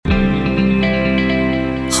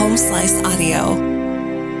Slice Audio.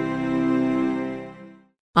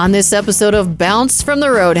 On this episode of Bounce from the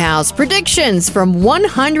Roadhouse, predictions from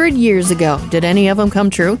 100 years ago. Did any of them come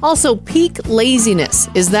true? Also, peak laziness.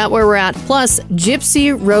 Is that where we're at? Plus,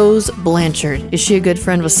 Gypsy Rose Blanchard. Is she a good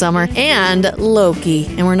friend with Summer? And Loki.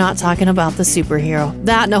 And we're not talking about the superhero.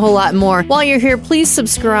 That and a whole lot more. While you're here, please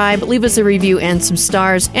subscribe, leave us a review and some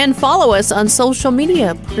stars, and follow us on social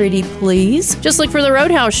media, pretty please. Just look for The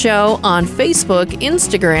Roadhouse Show on Facebook,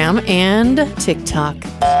 Instagram, and TikTok.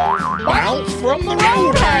 Bounce from the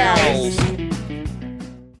Roadhouse!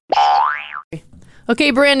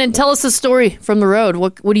 Okay, Brandon, tell us a story from the road.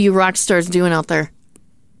 What are you rock stars doing out there?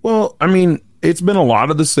 Well, I mean, it's been a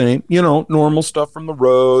lot of the same, normal stuff from the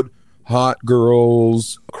road, hot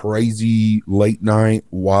girls, crazy late night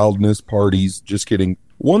wildness parties. Just kidding.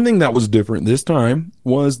 One thing that was different this time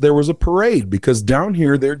was there was a parade because down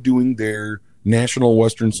here they're doing their National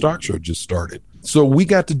Western Stock Show just started. So we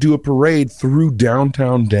got to do a parade through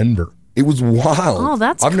downtown Denver. It was wild. Oh,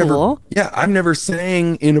 that's cool. I've never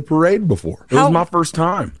sang in a parade before. It was my first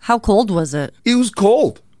time. How cold was it? It was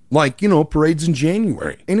cold. Parades in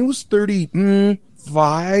January. And it was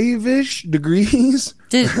 35-ish degrees.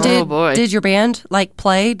 Did your band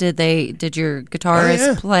play? Did your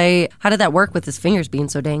guitarist play? How did that work with his fingers being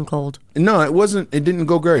so dang cold? No, it wasn't. It didn't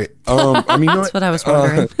go great. That's what I was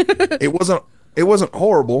wondering. It wasn't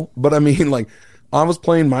horrible, but I was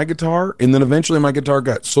playing my guitar, and then eventually my guitar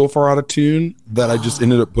got so far out of tune that I just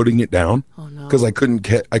ended up putting it down because I couldn't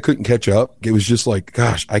catch up. It was just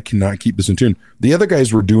gosh, I cannot keep this in tune. The other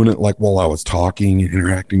guys were doing it while I was talking and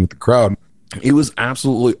interacting with the crowd. It was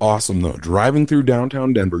absolutely awesome though. Driving through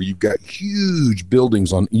downtown Denver, you've got huge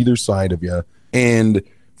buildings on either side of you, and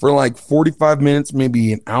for 45 minutes,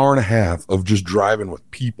 maybe an hour and a half of just driving with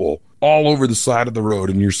people all over the side of the road,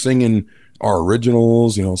 and you're singing our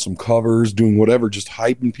originals, some covers, doing whatever, just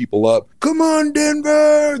hyping people up. Come on,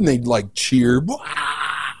 Denver! And they'd cheer.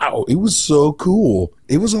 Wow! It was so cool.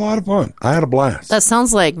 It was a lot of fun. I had a blast. That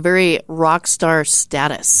sounds like very rock star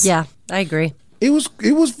status. Yeah, I agree. It was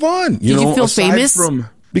fun. Did you feel famous?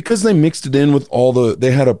 Because they mixed it in with they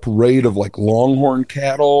had a parade of longhorn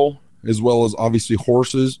cattle, as well as obviously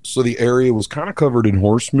horses. So the area was kind of covered in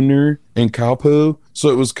horse manure and cow poo. So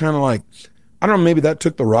it was kind of I don't know, maybe that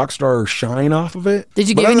took the rock star shine off of it. Did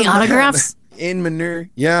you give any autographs? In manure.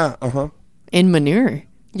 Yeah, In manure?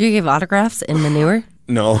 You gave autographs in manure?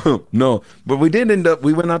 No. But we did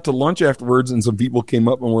we went out to lunch afterwards, and some people came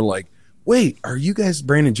up and were like, wait, are you guys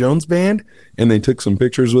Brandon Jones' band? And they took some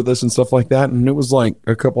pictures with us and stuff like that. And it was a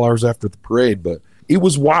couple hours after the parade. But it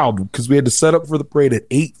was wild because we had to set up for the parade at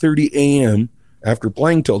 8:30 a.m. after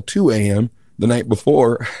playing till 2 a.m. the night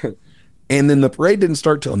before. And then the parade didn't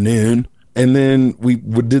start till noon. And then we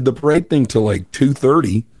did the parade thing till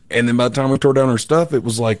 2:30. And then by the time we tore down our stuff, it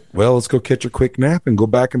was well, let's go catch a quick nap and go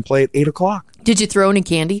back and play at 8 o'clock. Did you throw any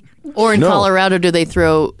candy? Or in Colorado, do they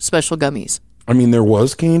throw special gummies? I mean, there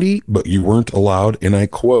was candy, but you weren't allowed, and I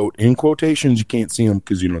quote, in quotations, you can't see them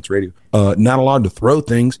because it's radio, not allowed to throw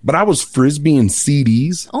things. But I was frisbeeing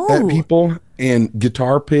CDs at people and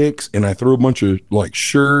guitar picks, and I threw a bunch of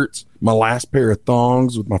shirts, my last pair of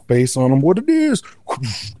thongs with my face on them, what it is.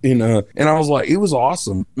 And I was it was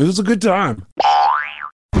awesome. It was a good time.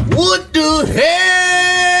 What the hell?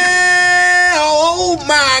 Oh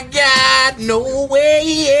my God, no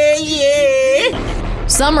way.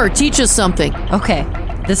 Summer, teach us something. Okay,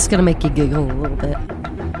 this is gonna make you giggle a little bit.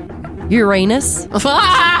 Uranus. that's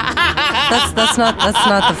not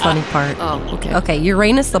the funny part. Oh, okay. Okay,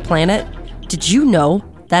 Uranus, the planet. Did you know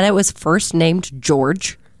that it was first named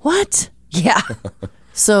George? What? Yeah.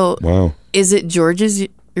 So, wow. Is it George's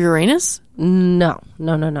Uranus? No.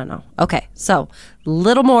 Okay, so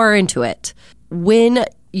little more into it. When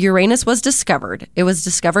Uranus was discovered, it was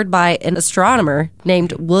discovered by an astronomer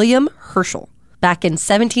named William Herschel back in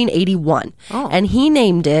 1781. Oh. And he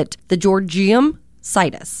named it the Georgium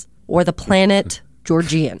Sidus, or the planet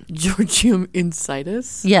Georgian. Georgium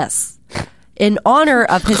Insidus? Yes. In honor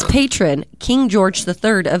of his patron, King George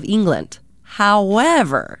III of England.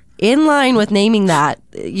 However, in line with naming that,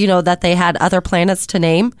 that they had other planets to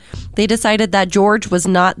name, they decided that George was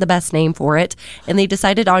not the best name for it, and they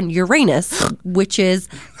decided on Uranus, which is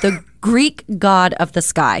the Greek god of the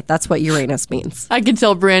sky. That's what Uranus means. I can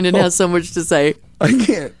tell Brandon has so much to say. I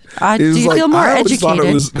can't. Do you feel more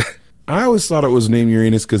educated? I always thought it was named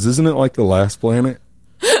Uranus because isn't it the last planet?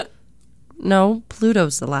 No,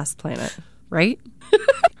 Pluto's the last planet, right?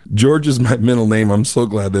 George is my middle name. I'm so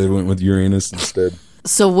glad they went with Uranus instead.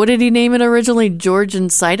 So what did he name it originally? Georgian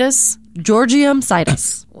Sidus? Georgium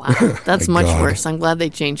Sidus. Wow, that's much worse. I'm glad they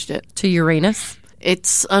changed it. To Uranus?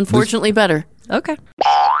 It's unfortunately better. Okay.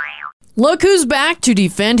 Look who's back to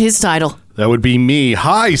defend his title. That would be me.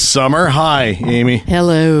 Hi, Summer. Hi, Amy.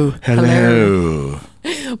 Hello. Hello.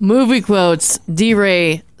 Movie quotes.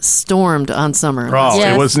 D-Ray stormed on Summer. Oh,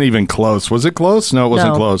 Yes. It wasn't even close. Was it close? No, it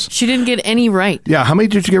wasn't No. close. She didn't get any right. Yeah, how many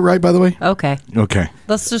did you get right, by the way? Okay. Okay.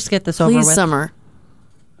 Let's just get this over Please, with. Summer.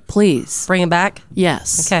 Please. Bring him back.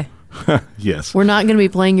 Yes. Okay. Yes. We're not going to be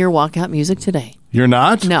playing your walkout music today. You're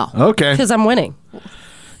not? No. Okay. Because I'm winning.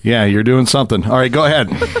 Yeah, you're doing something. All right, go ahead.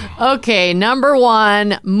 Okay, number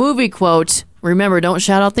 1, movie quote. Remember, don't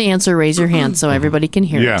shout out the answer. Raise your hand so everybody can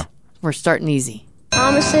hear Yeah. it. We're starting easy.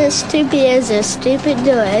 Promises stupid as stupid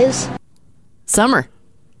does. Summer.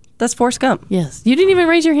 That's Forrest Gump. Yes. You didn't even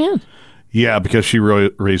raise your hand. Yeah, because she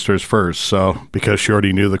raised hers first. So because she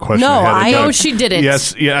already knew the question. No, ahead of I- time. No, she didn't.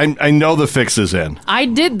 Yes, yeah, I know the fix is in. I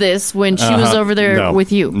did this when she was over there No.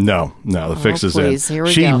 with you. No, the fix is please, in. here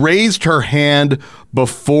we She go. raised her hand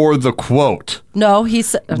before the quote. No, he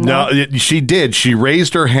said No, she did. She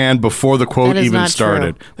raised her hand before the quote That is even not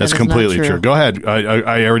started. true. That's That is not completely true. true. Go ahead.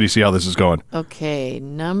 I already see how this is going. Okay,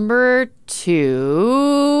 number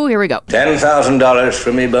 2. Here we go. $10,000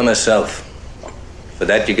 for me by myself. For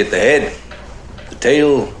that, you get the head, the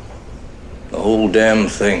tail, the whole damn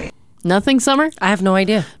thing. Nothing, Summer? I have no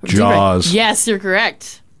idea. Jaws. Yes, you're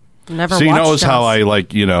correct. Never So you watched knows how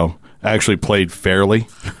Jaws. I actually played fairly.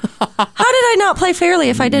 How did I not play fairly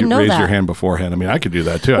if I didn't know Raise that? your hand beforehand. I mean, I could do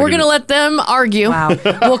that too. We're going to let them argue. Wow.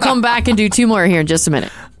 We'll come back and do 2 more here in just a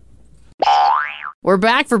minute. We're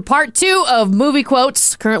back for part 2 of movie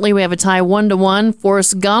quotes. Currently, we have a tie 1-1.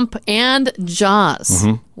 Forrest Gump and Jaws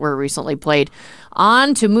were recently played.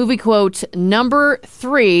 On to movie quote number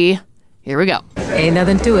 3. Here we go. Ain't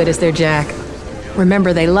nothing to it, is there, Jack?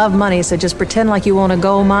 Remember, they love money, so just pretend like you own a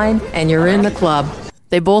gold mine and you're in the club.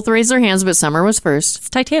 They both raised their hands, but Summer was first. It's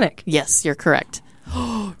Titanic. Yes, you're correct.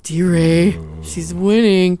 Oh, D-Ray. She's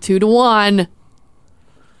winning 2-1.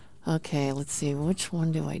 Okay, let's see. Which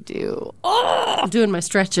one do I do? I'm doing my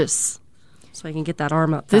stretches so I can get that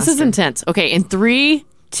arm up. This is faster. intense. Okay, in 3,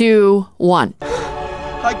 2, 1.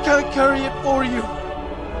 I can't carry it for you.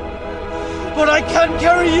 But I can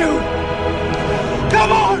carry you.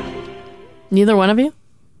 Come on! Neither one of you?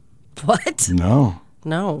 What? No.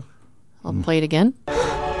 No. I'll play it again.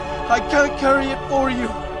 I can't carry it for you.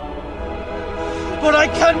 But I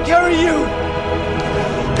can carry you.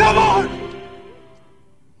 Come on!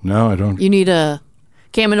 No, I don't. You need a...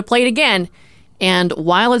 Okay, I'm going to play it again. And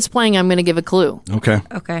while it's playing, I'm going to give a clue. Okay.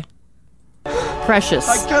 Okay. Precious.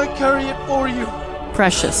 I can't carry it for you.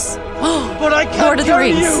 Precious. But I can't Lord of the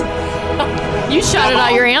carry Rings. you. You shouted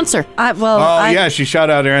out your answer. Oh, yeah, she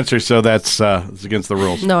shouted out her answer, so that's it's against the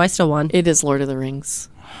rules. No, I still won. It is Lord of the Rings.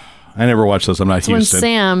 I never watched those. I'm not It's when Houston.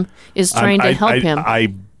 Sam is trying to help him.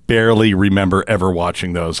 I barely remember ever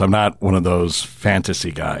watching those. I'm not one of those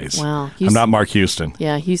fantasy guys. Wow. I'm not Mark Houston.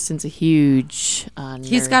 Yeah, Houston's a huge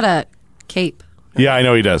He's nerd. got a cape. Yeah, I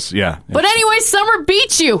know he does. Yeah. But anyway, Summer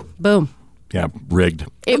beat you. Boom. Yeah, rigged.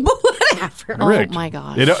 Whatever. Rigged. Oh, my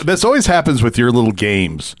gosh. This always happens with your little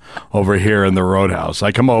games over here in the Roadhouse.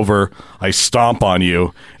 I come over, I stomp on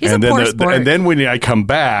you, He's and a then poor sport. and then when I come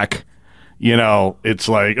back, it's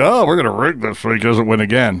like, oh, we're gonna rig this so he doesn't win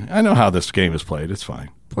again. I know how this game is played. It's fine.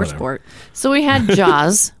 Poor Whatever. sport. So we had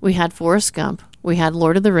Jaws. We had Forrest Gump. We had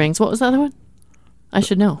Lord of the Rings. What was the other one? I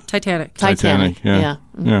should know. Titanic. Titanic. Yeah.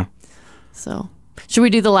 Yeah. So should we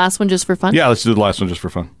do the last one just for fun? Yeah. Let's do the last one just for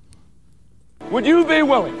fun. Would you be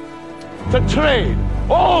willing to trade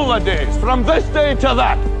all the days from this day to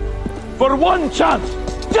that for one chance,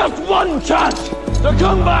 just one chance, to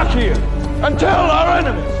come back here and tell our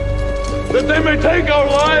enemies that they may take our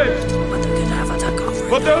lives,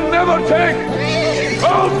 but they'll never take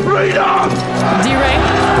our freedom? D-Ray,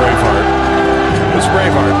 Braveheart. It was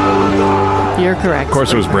Braveheart. you're correct. Of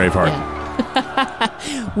course, it was Braveheart.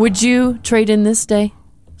 Would you trade in this day,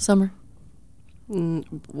 Summer?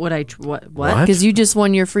 Would I? What? What? Because you just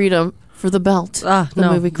won your freedom for the belt. The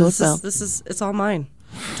No. movie quote This belt. is. It's all mine.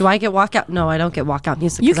 Do I get walkout? No, I don't get walkout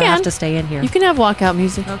music. You 'cause I have can. to stay in here. You can have walkout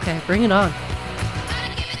music. Okay, bring it on.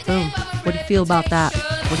 Boom. What do you feel about that?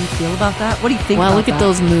 What do you feel about that? What do you think? Wow, about look at that?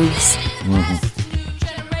 those moves.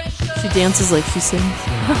 She dances like she sings.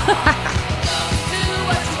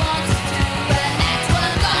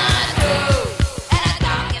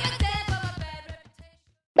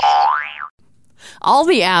 All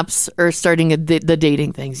the apps are starting the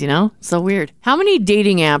dating things, So weird. How many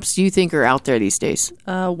dating apps do you think are out there these days?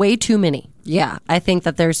 Way too many. Yeah, I think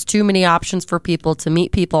that there's too many options for people to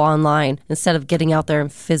meet people online instead of getting out there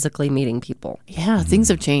and physically meeting people. Yeah, things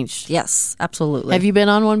have changed. Yes, absolutely. Have you been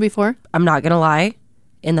on one before? I'm not going to lie.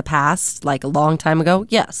 In the past, like a long time ago,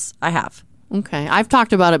 yes, I have. Okay. I've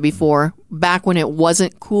talked about it before, back when it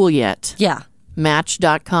wasn't cool yet. Yeah.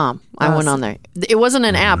 Match.com. I went on there. It wasn't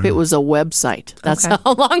an app, it was a website. That's Okay.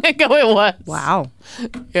 how long ago it was. Wow.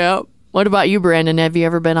 Yeah. What about you, Brandon? Have you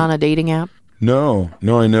ever been on a dating app? No,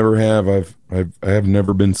 I never have. I have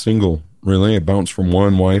never been single. Really, I bounced from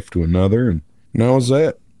one wife to another, and now is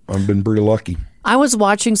that. I've been pretty lucky. I was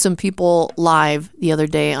watching some people live the other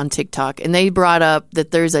day on TikTok, and they brought up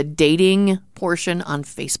that there's a dating portion on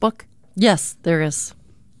Facebook. Yes, there is.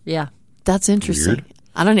 Yeah. That's interesting. Weird.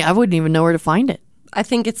 I wouldn't even know where to find it. I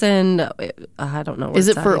think it's in, I don't know. Where Is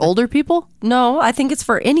it's it at for either. older people? No, I think it's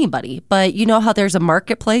for anybody. But you know how there's a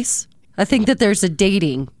marketplace? I think that there's a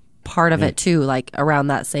dating part of it too, like around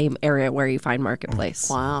that same area where you find marketplace.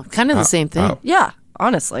 Wow. Kind of the same thing. Yeah,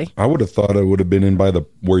 honestly. I would have thought I would have been in by the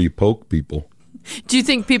where you poke people. Do you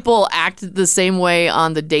think people act the same way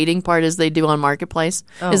on the dating part as they do on Marketplace?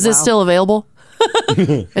 Is this wow. still available?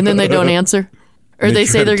 And then they don't answer? Or They they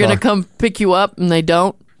say try to they're going to talk- come pick you up and they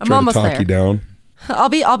don't? I'm Try almost to talk there. you down. I'll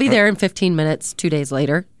be there in 15 minutes, 2 days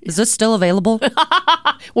later. Is this still available?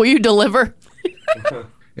 Will you deliver?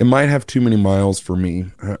 It might have too many miles for me.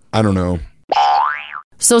 I don't know.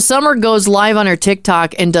 So Summer goes live on her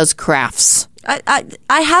TikTok and does crafts.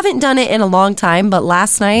 I haven't done it in a long time, but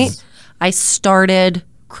last night I started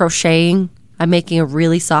crocheting. I'm making a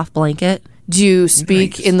really soft blanket. Do you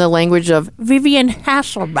speak in the language of Vivian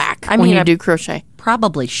Hasselback when you do crochet?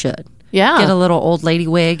 Probably should. Yeah. Get a little old lady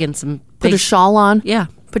wig and some Put big a shawl on. Yeah.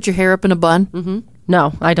 Put your hair up in a bun.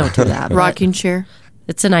 No, I don't do that. but Rocking chair.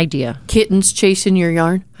 It's an idea. Kittens chasing your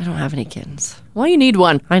yarn. I don't have any kittens. Well, you need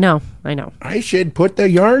one. I know. I should put the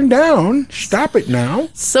yarn down. Stop it now.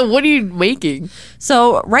 So what are you making?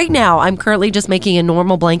 So right now, I'm currently just making a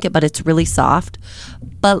normal blanket, but it's really soft.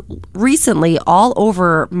 But recently, all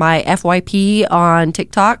over my FYP on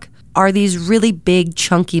TikTok are these really big,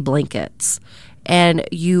 chunky blankets. And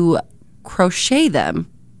you crochet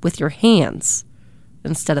them with your hands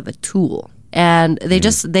instead of a tool. And they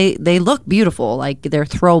just, they look beautiful. Like they're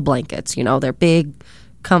throw blankets, you know, they're big,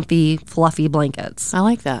 comfy, fluffy blankets. I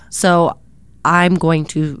like that. So I'm going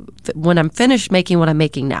to, when I'm finished making what I'm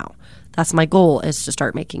making now, that's my goal, is to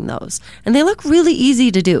start making those. And they look really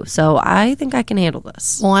easy to do. So I think I can handle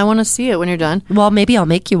this. Well, I want to see it when you're done. Well, maybe I'll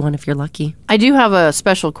make you one if you're lucky. I do have a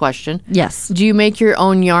special question. Yes. Do you make your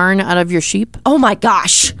own yarn out of your sheep? Oh my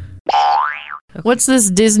gosh. What's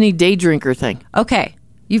this Disney day drinker thing? Okay.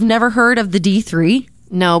 You've never heard of the D3?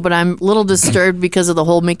 No, but I'm a little disturbed because of the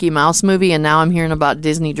whole Mickey Mouse movie, and now I'm hearing about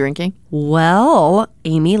Disney drinking. Well,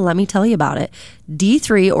 Amy, let me tell you about it.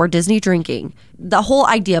 D3, or Disney drinking, the whole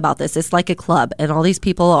idea about this, it's like a club, and all these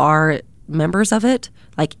people are members of it,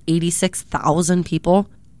 like 86,000 people.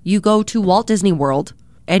 You go to Walt Disney World,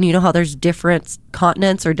 and you know how there's different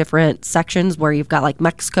continents or different sections where you've got like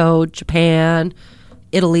Mexico, Japan,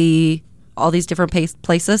 Italy, all these different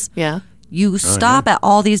places. Yeah. You stop at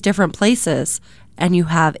all these different places and you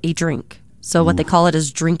have a drink. So what they call it is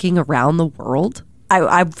drinking around the world.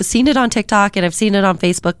 I've seen it on TikTok and I've seen it on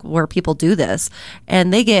Facebook where people do this,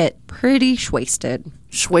 and they get pretty shwasted.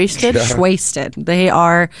 Shwasted? Shwasted. They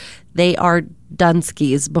are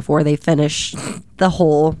dunskies before they finish the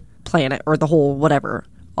whole planet or the whole whatever,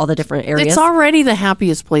 all the different areas. It's already the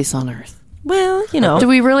happiest place on earth. Well, you know. Do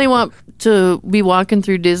we really want to be walking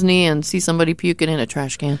through Disney and see somebody puking in a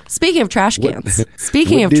trash can? Speaking of trash cans. What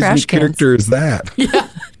Speaking of Disney trash cans. character is that?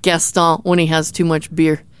 Gaston when he has too much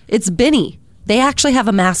beer. It's Benny. They actually have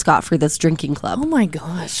a mascot for this drinking club. Oh my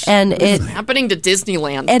gosh. And What's happening to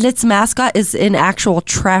Disneyland? And its mascot is an actual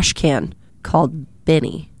trash can called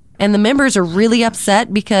Benny. And the members are really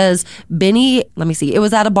upset because Benny, let me see, it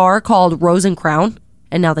was at a bar called Rose and Crown,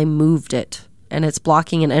 and now they moved it. And it's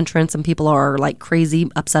blocking an entrance, and people are like crazy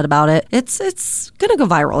upset about it. It's gonna go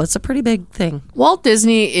viral. It's a pretty big thing. Walt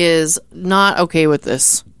Disney is not okay with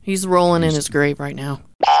this. He's rolling in his grave right now.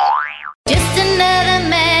 Just another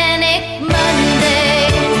manic Monday.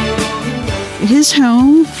 His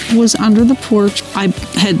home was under the porch. I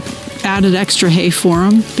had added extra hay for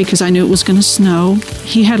him because I knew it was going to snow.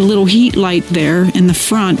 He had a little heat light there in the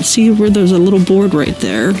front. See where there's a little board right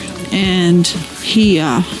there? And he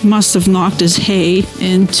must have knocked his hay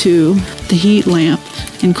into the heat lamp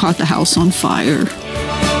and caught the house on fire.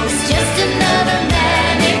 It's just another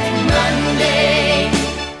manic Monday.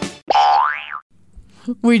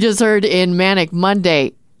 We just heard in Manic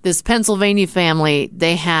Monday, this Pennsylvania family,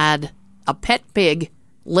 they had a pet pig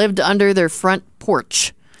lived under their front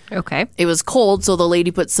porch. Okay. It was cold, so the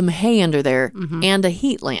lady put some hay under there and a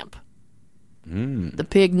heat lamp. The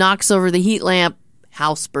pig knocks over the heat lamp,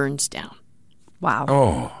 house burns down. Wow.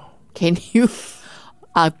 Oh. Can you?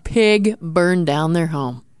 A pig burned down their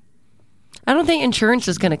home. I don't think insurance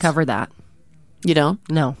is going to cover that. You don't?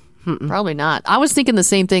 No. Probably not. I was thinking the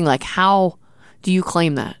same thing. Like, how do you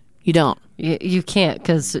claim that? You don't. You can't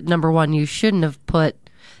because, number one, you shouldn't have put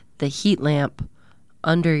the heat lamp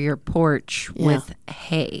under your porch with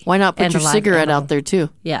hay. Why not put and your a live cigarette animal. out there, too?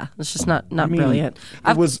 Yeah, it's just not brilliant.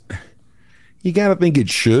 You got to think it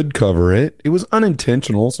should cover it. It was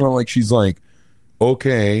unintentional. It's not like she's like,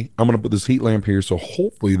 okay, I'm going to put this heat lamp here, so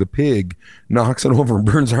hopefully the pig knocks it over and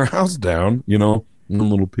burns our house down. You know,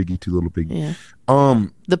 one little piggy, two little piggy. Yeah.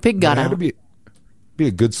 The pig got out. It had to be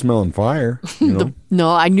a good smelling fire. You know?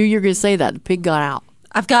 No, I knew you were going to say that. The pig got out.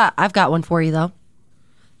 I've got one for you though.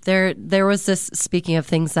 There was this. Speaking of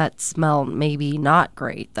things that smell maybe not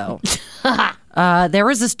great though, there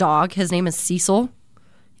was this dog. His name is Cecil,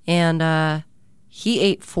 and he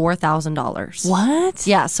ate $4,000. What?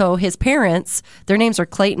 Yeah. So his parents, their names are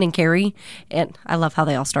Clayton and Carrie, and I love how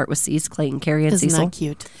they all start with C's. Clayton, Carrie, and Isn't Cecil. that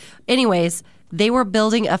cute? Anyways, they were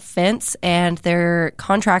building a fence, and their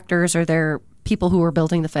contractors or their people who were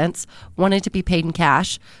building the fence wanted to be paid in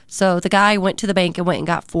cash. So the guy went to the bank and went and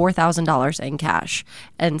got $4,000 in cash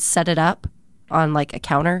and set it up on like a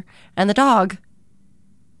counter, and the dog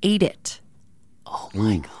ate it. Oh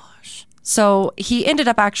my gosh. So he ended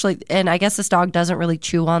up actually, and I guess this dog doesn't really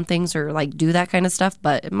chew on things or like do that kind of stuff,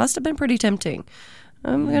 but it must have been pretty tempting.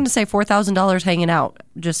 I'm going to say $4,000 hanging out.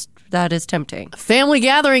 Just that is tempting. Family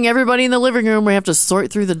gathering, everybody in the living room. We have to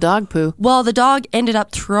sort through the dog poo. Well, the dog ended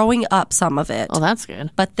up throwing up some of it. Oh, that's good.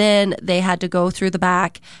 But then they had to go through the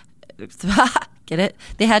back. Get it?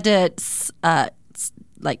 They had to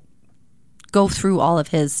go through all of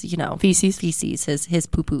his, feces, his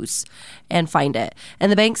poo-poos, and find it.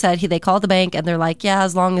 And the bank said they called the bank and they're like, yeah,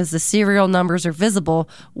 as long as the serial numbers are visible,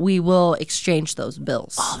 we will exchange those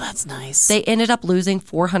bills. Oh, that's nice. They ended up losing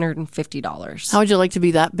 $450. How would you like to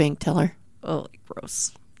be that bank teller? Oh,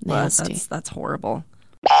 gross. Nasty. That's horrible.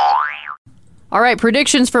 All right,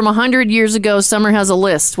 predictions from 100 years ago. Summer has a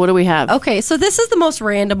list. What do we have? Okay, so this is the most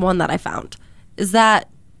random one that I found, is that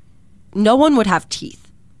no one would have teeth.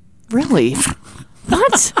 Really?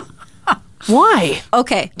 What? Why?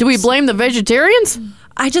 Okay. Do we blame the vegetarians?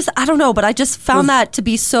 I don't know, but I just found that to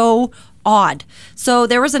be so odd. So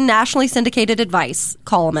there was a nationally syndicated advice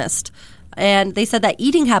columnist, and they said that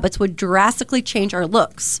eating habits would drastically change our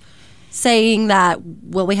looks, saying that,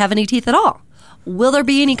 will we have any teeth at all? Will there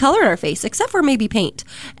be any color in our face, except for maybe paint?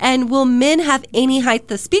 And will men have any height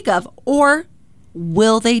to speak of, or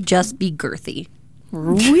will they just be girthy?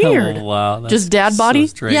 Weird. Oh, wow. Just dad body?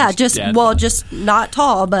 So strange. Yeah, just not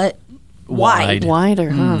tall, but wide. Wider,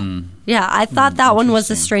 huh? Yeah, I thought that one was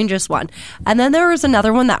the strangest one. And then there was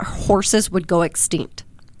another one that horses would go extinct.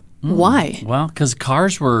 Why? Well, because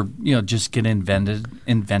cars were, just getting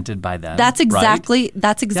invented by then. That's exactly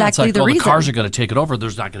right? the like, reason. The cars are going to take it over.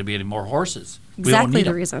 There's not going to be any more horses. Exactly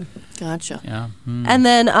the reason. Gotcha. Yeah. And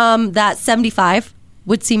then that 75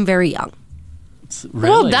 would seem very young. Really?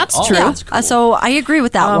 Well, that's true. That's cool. So I agree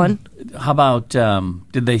with that one. How about,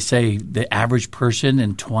 did they say the average person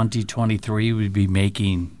in 2023 would be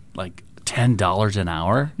making like $10 an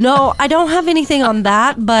hour? No, I don't have anything on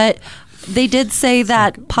that, but they did say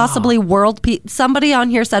that possibly world peace. Somebody on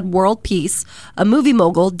here said world peace. A movie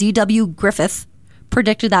mogul, D.W. Griffith,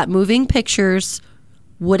 predicted that moving pictures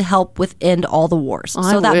would help with end all the wars.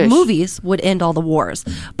 I that wish. movies would end all the wars.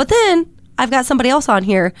 But then I've got somebody else on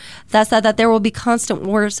here that said that there will be constant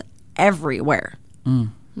wars everywhere.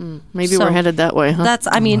 Maybe we're headed that way, huh?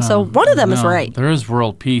 So one of them is right. There is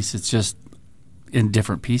world peace. It's just in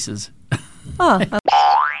different pieces.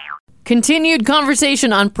 Continued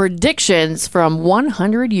conversation on predictions from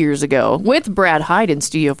 100 years ago with Brad Hyde in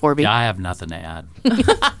Studio 4B. Yeah, I have nothing to add.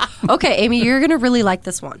 Okay, Amy, you're going to really like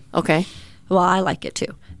this one. Okay. Well, I like it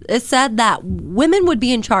too. It said that women would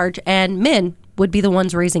be in charge and men would be the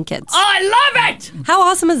ones raising kids. Oh, I love it! How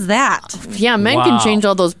awesome is that? Yeah, men can change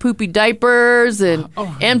all those poopy diapers and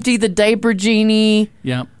empty the diaper genie.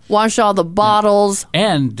 Yeah. Wash all the bottles.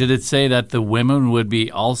 And did it say that the women would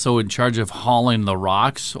be also in charge of hauling the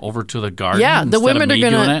rocks over to the garden? Yeah, the women are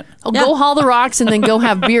going to go haul the rocks and then go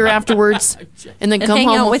have beer afterwards. And then come hang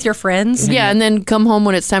home out with your friends. Yeah, and then come home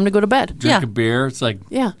when it's time to go to bed. Drink a beer. It's like,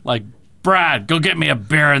 yeah. Like, Brad, go get me a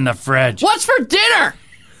beer in the fridge. What's for dinner?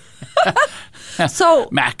 So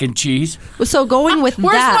mac and cheese. So going with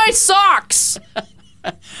Where's that. my socks?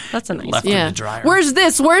 That's a nice Left in the dryer. Where's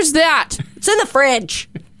this? Where's that? It's in the fridge.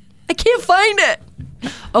 I can't find it.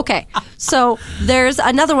 Okay, so there's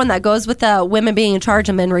another one that goes with the women being in charge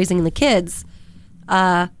and men raising the kids.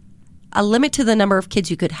 A limit to the number of kids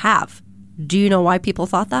you could have. Do you know why people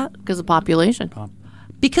thought that? Because of population.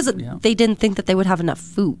 Because they didn't think that they would have enough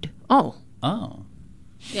food. Oh. Oh.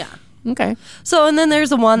 Yeah. Okay. So, and then there's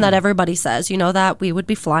the one that everybody says, that we would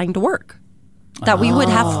be flying to work. That we would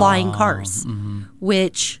have flying cars,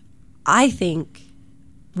 which I think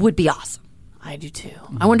would be awesome. I do too.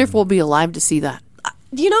 I wonder if we'll be alive to see that.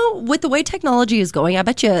 With the way technology is going, I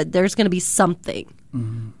bet you there's going to be something.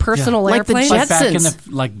 Personal Like the airplanes.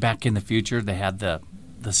 Jetsons. Like back in the future, they had the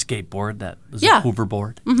skateboard that was a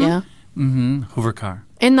hoverboard. Yeah. Hover car.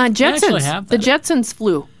 And the actually Jetsons. have The that. Jetsons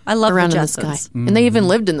flew I love around the in the sky. Jetsons. And they even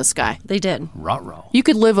lived in the sky. They did. Ruh-roh. You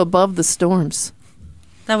could live above the storms.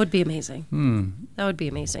 That would be amazing. That would be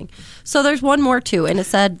amazing. So there's one more too, and it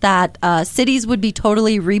said that cities would be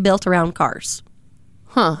totally rebuilt around cars.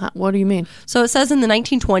 Huh. What do you mean? So it says in the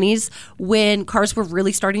 1920s, when cars were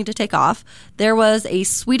really starting to take off, there was a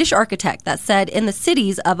Swedish architect that said, in the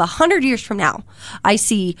cities of 100 years from now, I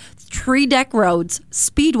see 3-deck roads,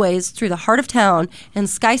 speedways through the heart of town, and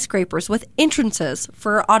skyscrapers with entrances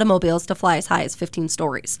for automobiles to fly as high as 15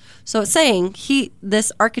 stories. So it's saying,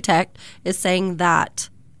 this architect is saying that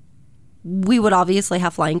we would obviously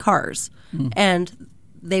have flying cars, and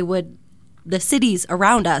the cities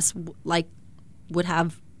around us, would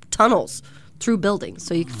have tunnels through buildings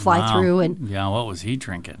so you could fly through. And yeah, what was he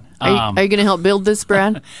drinking? Are you going to help build this,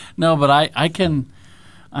 Brad? No, but I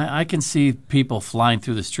can see people flying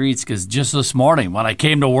through the streets because just this morning when I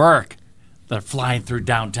came to work, they're flying through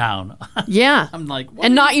downtown. Yeah. I'm like, what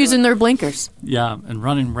and are not you using doing? their blinkers. Yeah, and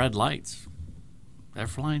running red lights. They're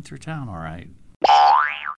flying through town, all right.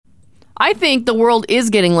 I think the world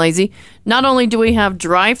is getting lazy. Not only do we have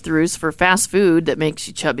drive-thrus for fast food that makes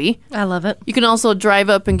you chubby, I love it. you can also drive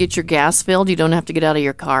up and get your gas filled. You don't have to get out of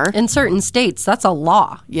your car. In certain states, that's a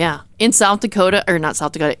law. Yeah. In South Dakota, or not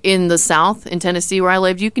South Dakota, in the South, in Tennessee where I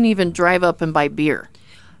lived, you can even drive up and buy beer.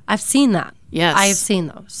 I've seen that. Yes. I have seen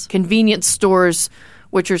those. Convenience stores,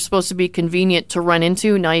 which are supposed to be convenient to run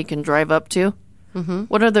into, now you can drive up to. Mm-hmm.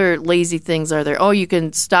 What other lazy things are there? Oh, you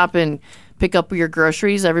can stop and pick up your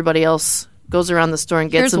groceries. Everybody else goes around the store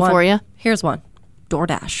and gets them for you. Here's one.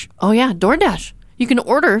 DoorDash. Oh, yeah, DoorDash. You can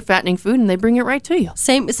order fattening food and they bring it right to you.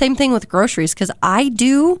 Same thing with groceries, because I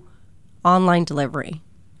do online delivery.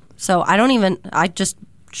 So I just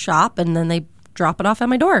shop and then they drop it off at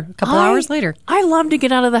my door a couple hours later. I love to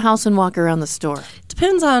get out of the house and walk around the store.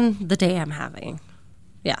 Depends on the day I'm having.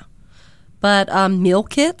 Yeah. But meal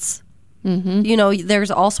kits. Mm-hmm.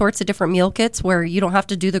 There's all sorts of different meal kits where you don't have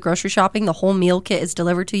to do the grocery shopping. The whole meal kit is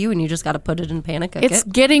delivered to you, and you just got to put it in a pan and cook it. It's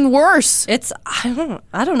getting worse. I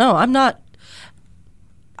don't know. I'm not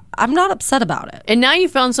upset about it. And now you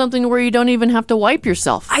found something where you don't even have to wipe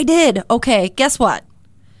yourself. I did. Okay, guess what?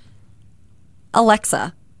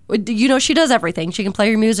 Alexa. She does everything. She can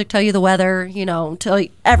play your music, tell you the weather, tell you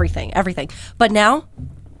everything. But now,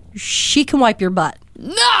 she can wipe your butt.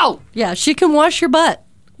 No! Yeah, she can wash your butt.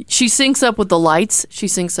 She syncs up with the lights. She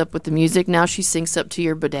syncs up with the music. Now she syncs up to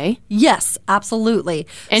your bidet. Yes, absolutely.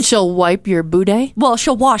 And she'll wipe your bidet? Well,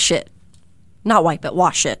 she'll wash it. Not wipe it,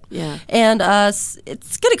 wash it. Yeah. And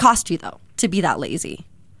it's going to cost you, though, to be that lazy.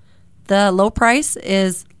 The low price,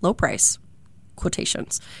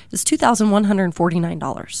 quotations, is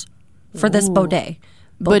 $2,149 for this bidet.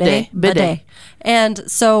 Bidet.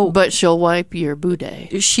 And so... But she'll wipe your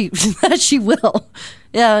bidet. She will.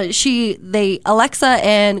 Alexa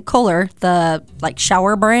and Kohler, the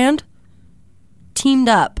shower brand, teamed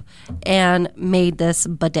up and made this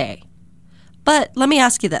bidet. But let me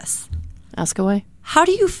ask you this. Ask away. How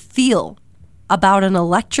do you feel about an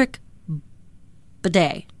electric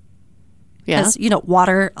bidet? Yeah. Because,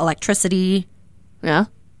 water, electricity. Yeah.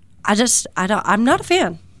 I'm not a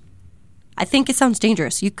fan. I think it sounds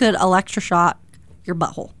dangerous. You could electroshock your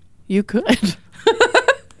butthole. You could.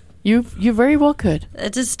 You very well could.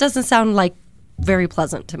 It just doesn't sound very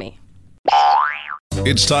pleasant to me.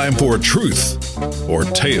 It's time for Truth or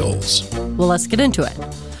Tales. Well, let's get into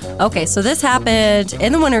it. Okay, so this happened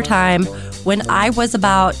in the wintertime when I was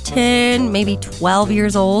about 10, maybe 12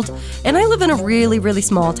 years old, and I live in a really, really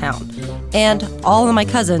small town, and all of my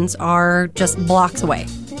cousins are just blocks away.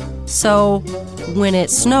 So when it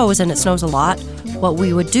snows, and it snows a lot, what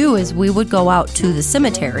we would do is we would go out to the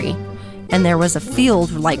cemetery, and there was a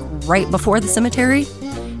field right before the cemetery,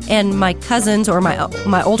 and my cousins or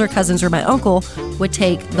my older cousins or my uncle would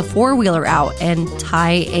take the four-wheeler out and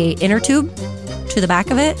tie a inner tube to the back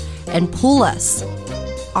of it and pull us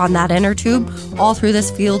on that inner tube all through this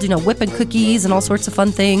field, whipping cookies and all sorts of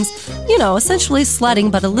fun things, essentially sledding,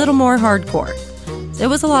 but a little more hardcore. It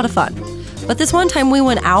was a lot of fun. But this one time we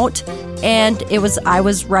went out and I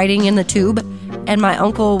was riding in the tube and my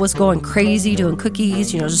uncle was going crazy doing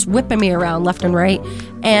cookies, just whipping me around left and right.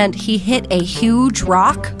 And he hit a huge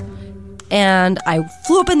rock and I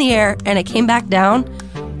flew up in the air and it came back down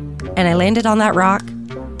and I landed on that rock,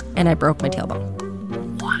 and I broke my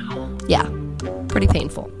tailbone. Wow. Yeah, pretty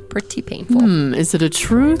painful. Pretty painful. Is it a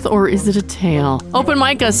truth or is it a tale? Open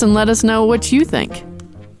mic us and let us know what you think.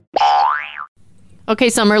 Okay,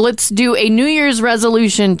 Summer, let's do a New Year's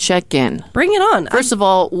resolution check-in. Bring it on. First of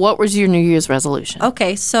all, what was your New Year's resolution?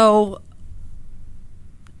 Okay, so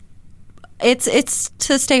it's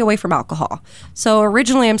to stay away from alcohol. So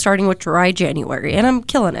originally I'm starting with dry January, and I'm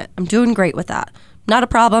killing it. I'm doing great with that. Not a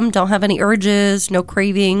problem. Don't have any urges, no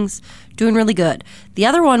cravings. Doing really good. The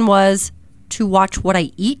other one was to watch what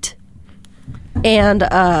I eat, and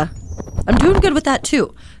I'm doing good with that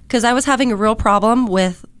too, because I was having a real problem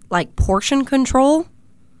with like portion control,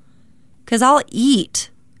 because I'll eat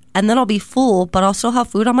and then I'll be full, but I'll still have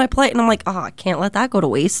food on my plate, and I'm like, I can't let that go to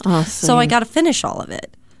waste. So I got to finish all of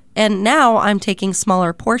it. And now I'm taking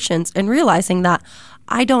smaller portions and realizing that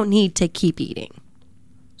I don't need to keep eating.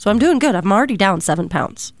 So I'm doing good. I'm already down 7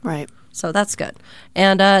 pounds. Right. So that's good.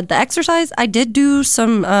 And the exercise, I did do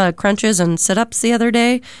some crunches and sit-ups the other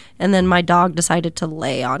day, and then my dog decided to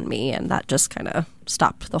lay on me, and that just kind of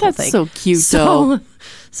stopped the whole thing. That's so cute, though.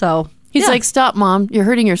 So he's like, stop, Mom. You're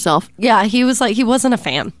hurting yourself. Yeah, he was like, he wasn't a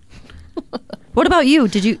fan. What about you?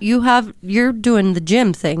 You're doing the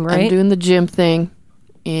gym thing, right? I'm doing the gym thing,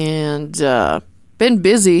 and been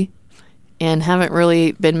busy, and haven't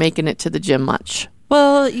really been making it to the gym much.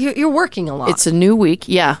 Well, you're working a lot. It's a new week.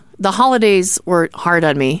 Yeah. The holidays were hard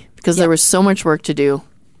on me because there was so much work to do.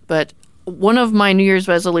 But one of my New Year's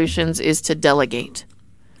resolutions is to delegate.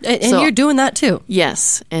 And you're doing that too.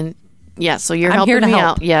 Yes. And yeah, so you're I'm helping here to me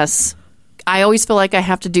help. out. Yes. I always feel like I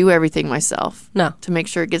have to do everything myself. No. To make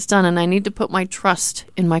sure it gets done. And I need to put my trust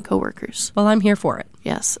in my coworkers. Well, I'm here for it.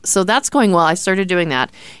 Yes. So that's going well. I started doing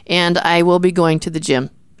that. And I will be going to the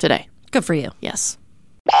gym today. Good for you. Yes.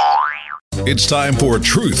 It's time for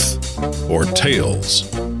Truth or Tales.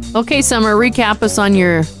 Okay, Summer, recap us on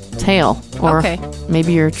your tale or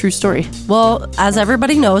maybe your true story. Well, as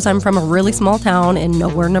everybody knows, I'm from a really small town in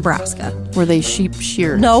nowhere, Nebraska. Where they sheep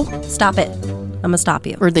shear? No, stop it. I'm going to stop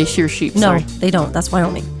you. Or they shear sheep, No, sorry. they don't. That's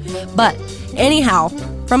Wyoming. But anyhow,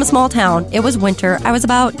 from a small town, it was winter. I was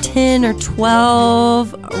about 10 or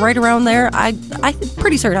 12, right around there. I'm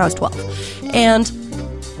pretty certain I was 12. And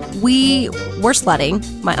we were sledding.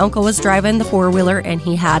 My uncle was driving the four-wheeler, and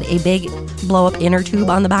he had a big blow-up inner tube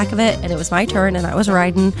on the back of it, and it was my turn, and I was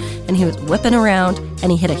riding, and he was whipping around,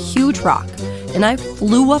 and he hit a huge rock. And I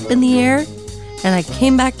flew up in the air, and I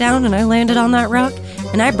came back down, and I landed on that rock,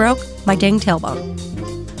 and I broke my dang tailbone.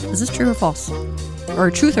 Is this true or false? Or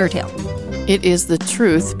a truth or a tale? It is the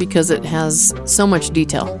truth because it has so much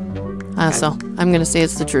detail. So I'm going to say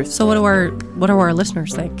it's the truth. So what do our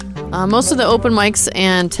listeners think? Most of the open mics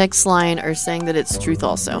and text line are saying that it's truth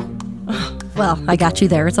also. Well, I got you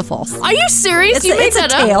there. It's a false. Are you serious? It's You made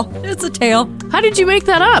that a up? tale. It's a tale. How did you make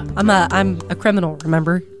that up? I'm a criminal,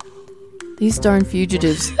 remember? These darn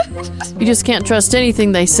fugitives. You just can't trust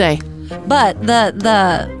anything they say. But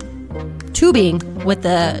the tubing with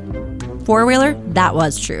the four-wheeler, that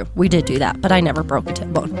was true. We did do that, but I never broke a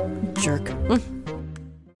tailbone. Jerk.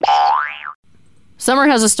 Summer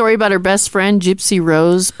has a story about her best friend, Gypsy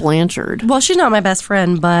Rose Blanchard. Well, she's not my best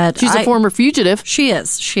friend, but she's a former fugitive. She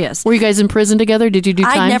is. Were you guys in prison together? Did you do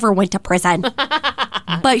time? I never went to prison.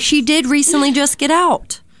 But she did recently just get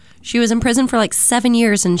out. She was in prison for like 7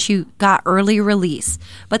 years, and she got early release.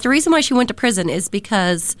 But the reason why she went to prison is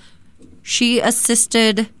because she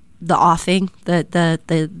assisted the offing,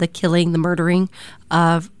 the killing, the murdering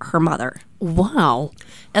of her mother. Wow.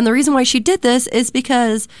 And the reason why she did this is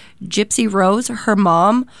because Gypsy Rose, her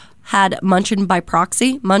mom, had Munchausen by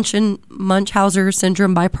proxy, Munchausen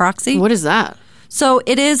syndrome by proxy. What is that? So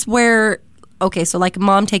it is where, so like a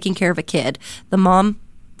mom taking care of a kid, the mom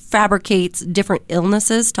fabricates different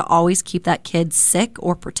illnesses to always keep that kid sick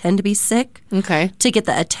or pretend to be sick. Okay. To get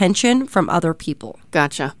the attention from other people.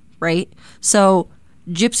 Gotcha. Right? So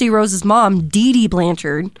Gypsy Rose's mom, Dee Dee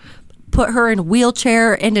Blanchard, put her in a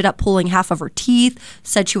wheelchair, ended up pulling half of her teeth,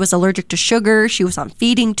 said she was allergic to sugar, she was on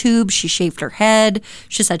feeding tubes, she shaved her head,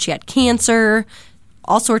 she said she had cancer,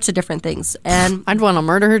 all sorts of different things. And I'd want to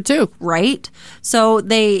murder her too. Right? So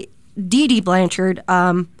Dee Dee Blanchard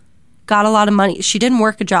got a lot of money. She didn't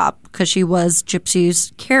work a job because she was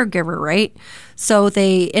Gypsy's caregiver, right? So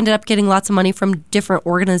they ended up getting lots of money from different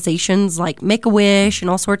organizations like Make-A-Wish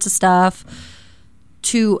and all sorts of stuff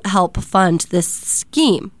to help fund this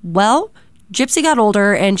scheme. Well, Gypsy got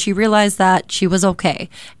older and she realized that she was okay.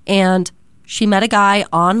 And she met a guy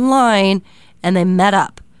online and they met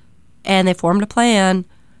up and they formed a plan,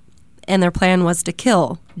 and their plan was to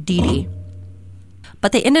kill Dee Dee.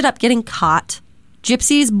 But they ended up getting caught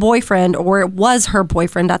Gypsy's boyfriend, or it was her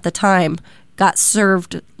boyfriend at the time, got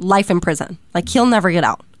served life in prison. Like, he'll never get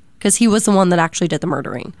out because he was the one that actually did the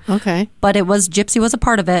murdering. Okay. But Gypsy was a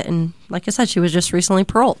part of it, and like I said, she was just recently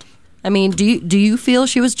paroled. I mean, do you feel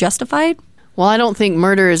she was justified? Well, I don't think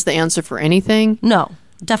murder is the answer for anything. No,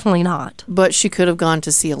 definitely not. But she could have gone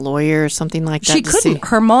to see a lawyer or something like that. She couldn't.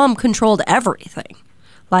 Her mom controlled everything.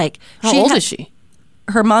 Like, how old is she?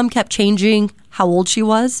 Her mom kept changing how old she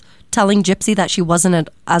was, telling Gypsy that she wasn't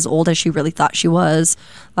as old as she really thought she was.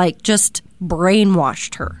 Like, just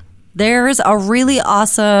brainwashed her. There's a really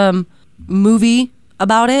awesome movie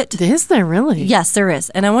about it. Is there really? Yes, there is.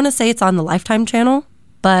 And I want to say it's on the Lifetime channel,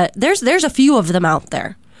 but there's a few of them out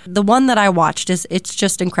there. The one that I watched it's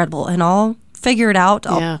just incredible, and I'll figure it out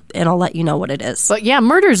and I'll let you know what it is. But yeah,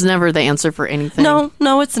 murder's never the answer for anything.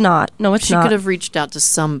 No, it's not. No, it's she not. She could have reached out to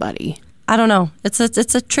somebody. I don't know. It's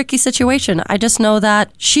a tricky situation. I just know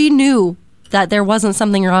that she knew that there wasn't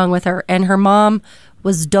something wrong with her, and her mom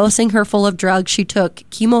was dosing her full of drugs. She took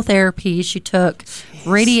chemotherapy, she took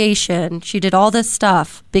radiation, she did all this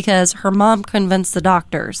stuff because her mom convinced the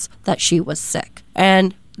doctors that she was sick.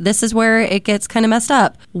 And this is where it gets kind of messed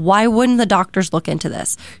up. Why wouldn't the doctors look into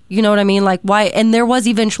this? You know what I mean? Like, why? And there was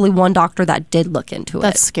eventually one doctor that did look into it.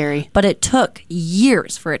 That's scary. But it took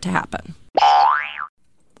years for it to happen.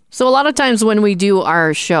 So a lot of times when we do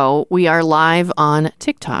our show, we are live on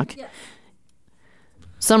TikTok. Yeah.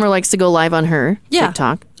 Summer likes to go live on her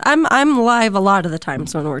TikTok. I'm live a lot of the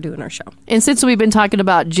times when we're doing our show. And since we've been talking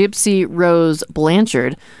about Gypsy Rose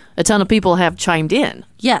Blanchard, a ton of people have chimed in.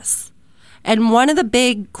 Yes. And one of the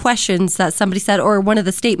big questions that somebody said, or one of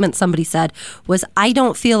the statements somebody said, was, I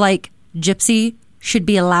don't feel like Gypsy should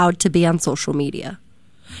be allowed to be on social media.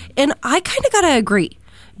 And I kind of got to agree,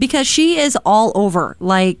 because she is all over.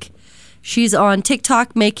 Like, she's on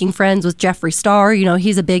TikTok making friends with Jeffree Star. You know,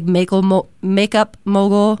 he's a big makeup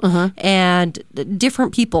mogul. And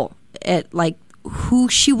different people who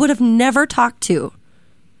she would have never talked to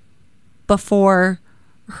before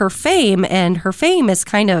her fame. And her fame is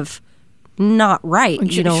kind of not right.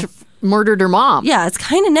 She murdered her mom. Yeah, it's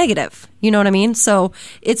kind of negative. You know what I mean? So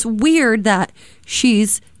it's weird that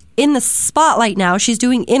she's in the spotlight now. She's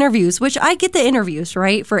doing interviews, which I get the interviews,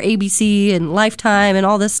 right? For ABC and Lifetime and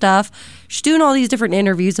all this stuff. She's doing all these different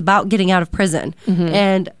interviews about getting out of prison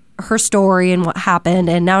and her story and what happened.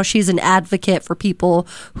 And now she's an advocate for people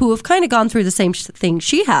who have kind of gone through the same thing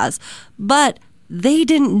she has. But they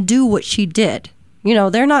didn't do what she did. You know,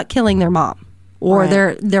 they're not killing their mom or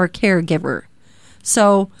their caregiver.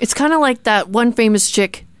 So it's kind of like that one famous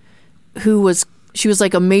chick who was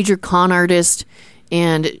like a major con artist,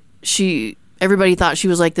 and everybody thought she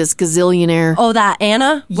was like this gazillionaire. Oh, that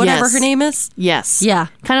Anna? Whatever her name is? Yes. Yeah.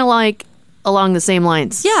 Kind of like along the same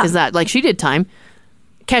lines. Yeah. Is that like she did time.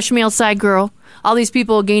 Catch Me Outside Girl. All these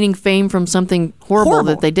people gaining fame from something horrible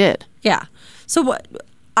that they did. Yeah. So what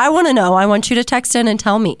I want to know, I want you to text in and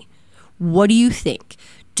tell me, what do you think?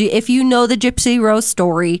 If you know the Gypsy Rose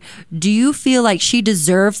story, do you feel like she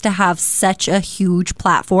deserves to have such a huge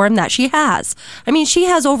platform that she has? I mean, she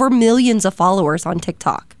has over millions of followers on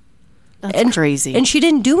TikTok. That's crazy. And she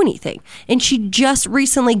didn't do anything. And she just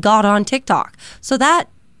recently got on TikTok. So that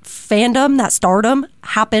fandom, that stardom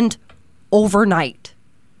happened overnight.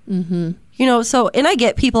 You know, so, and I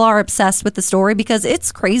get people are obsessed with the story because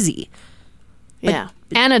it's crazy. Yeah.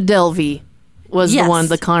 Anna Delvey was the one,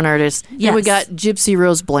 the con artist. Yes. And we got Gypsy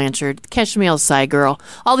Rose Blanchard, Catch Me Outside Girl.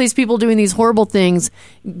 All these people doing these horrible things,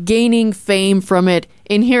 gaining fame from it.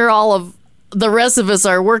 And here all of the rest of us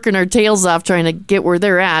are working our tails off trying to get where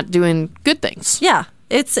they're at, doing good things. Yeah.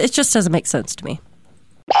 It just doesn't make sense to me.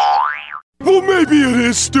 Well, maybe it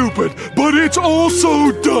is stupid, but it's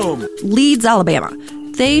also dumb. Leeds, Alabama.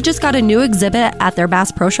 They just got a new exhibit at their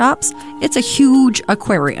Bass Pro Shops. It's a huge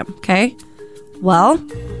aquarium, okay? Well,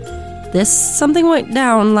 something went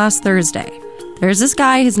down last Thursday. There's this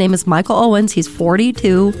guy, his name is Michael Owens, he's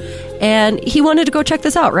 42, and he wanted to go check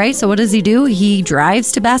this out, right? So what does he do? He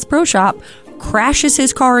drives to Bass Pro Shop, crashes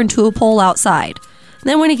his car into a pole outside. And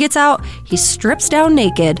then when he gets out, he strips down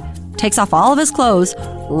naked, takes off all of his clothes,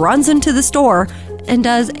 runs into the store, and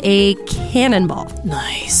does a cannonball.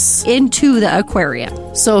 Nice. Into the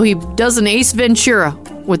aquarium. So he does an Ace Ventura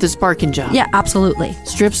with his parking job. Yeah, absolutely.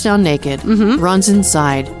 Strips down naked, runs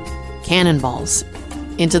inside, cannonballs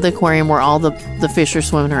into the aquarium where all the fish are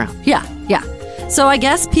swimming around. Yeah. So I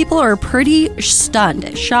guess people are pretty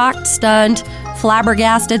stunned, shocked, stunned,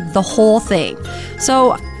 flabbergasted, the whole thing.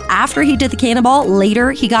 So after he did the cannonball,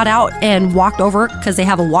 later he got out and walked over, because they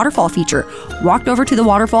have a waterfall feature, walked over to the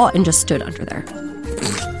waterfall and just stood under there.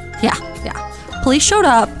 Yeah. Police showed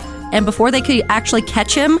up, and before they could actually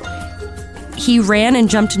catch him, he ran and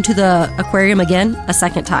jumped into the aquarium again a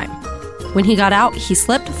second time. When he got out, he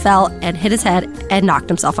slipped, fell, and hit his head and knocked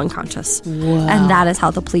himself unconscious. Wow. And that is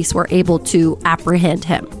how the police were able to apprehend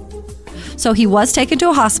him. So he was taken to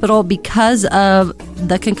a hospital because of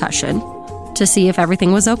the concussion to see if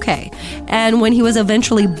everything was okay. And when he was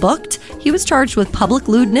eventually booked, he was charged with public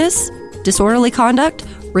lewdness, disorderly conduct,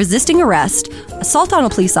 resisting arrest, assault on a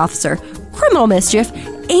police officer, criminal mischief,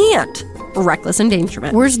 and reckless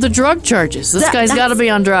endangerment. Where's the drug charges? This guy's got to be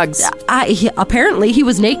on drugs. Apparently, he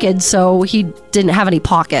was naked, so he didn't have any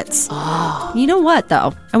pockets. Oh. You know what,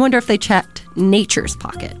 though? I wonder if they checked Nature's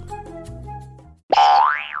pocket.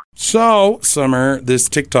 So, Summer, this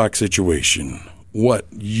TikTok situation. What?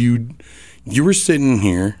 You were sitting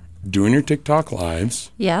here doing your TikTok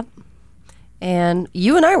lives. Yep. And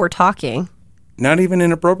you and I were talking. Not even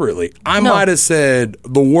inappropriately. I might have said,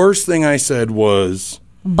 the worst thing I said was...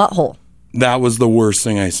 butthole. That was the worst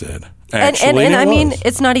thing I said. Actually, and I mean,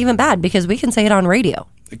 it's not even bad because we can say it on radio.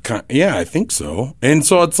 Yeah, I think so. And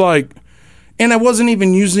so it's like... And I wasn't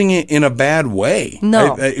even using it in a bad way.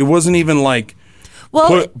 No. It wasn't even like...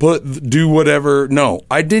 Well, do whatever. No,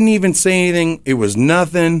 I didn't even say anything. It was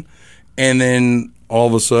nothing. And then all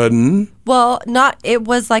of a sudden... Well, it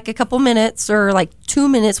was like a couple minutes or like 2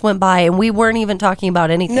 minutes went by and we weren't even talking about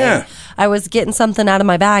anything. Yeah. I was getting something out of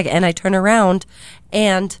my bag and I turn around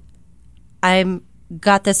and I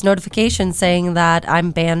got this notification saying that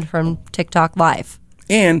I'm banned from TikTok Live.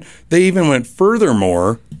 And they even went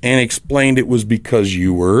furthermore and explained it was because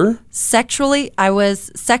you were... I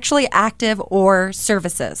was sexually active or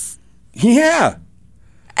services. Yeah.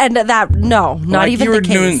 And that, no, not like even you were the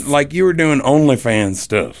case. Like you were doing OnlyFans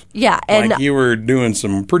stuff. Yeah. And like you were doing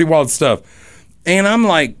some pretty wild stuff. And I'm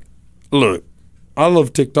like, look, I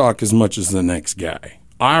love TikTok as much as the next guy.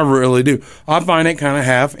 I really do. I find it kind of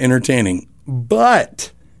half entertaining.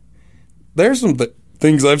 But there's some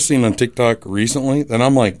things I've seen on TikTok recently that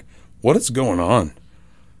I'm like, what is going on?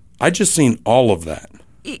 I just seen all of that.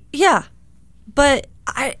 Yeah. But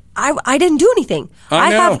I didn't do anything.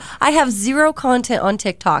 I have zero content on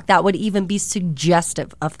TikTok that would even be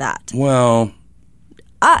suggestive of that. Well,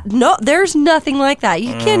 no, there's nothing like that.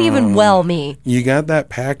 You can't even well me. You got that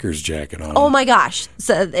Packers jacket on. Oh my gosh.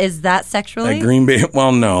 So is that sexually? That Green Bay.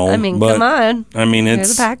 Well, no. I mean, but, come on. I mean, You're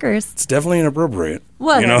it's the Packers. It's definitely inappropriate.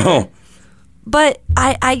 Whatever. You know. But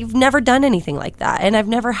I've never done anything like that, and I've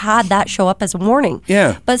never had that show up as a warning.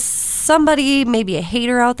 Yeah. But somebody, maybe a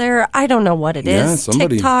hater out there, I don't know what it is.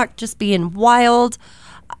 Somebody. TikTok just being wild.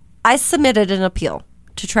 I submitted an appeal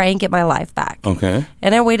to try and get my life back. Okay.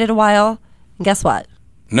 And I waited a while, and guess what?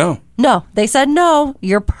 No. No. They said, no,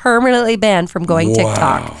 you're permanently banned from going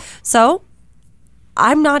TikTok. So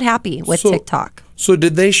I'm not happy with TikTok. So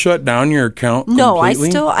did they shut down your account No,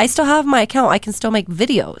 completely? I still have my account. I can still make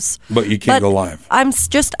videos. But you can't go live. I'm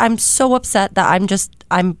so upset that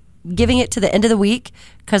I'm giving it to the end of the week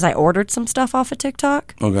because I ordered some stuff off of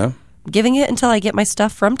TikTok. Okay. Giving it until I get my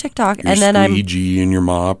stuff from TikTok, Your and then I'm squeegee and your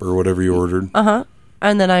mop or whatever you ordered.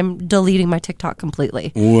 and then I'm deleting my TikTok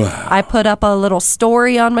completely. Wow. I put up a little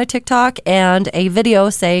story on my TikTok and a video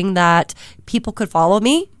saying that people could follow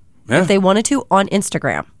me if they wanted to on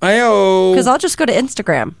Instagram. Because I'll just go to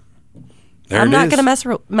Instagram. I'm not going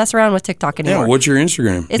to mess around with TikTok anymore. Yeah, what's your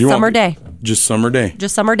Instagram? It's Summer Day. Just Summer Day.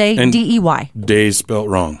 Just Summer Day, And DEY. Day spelt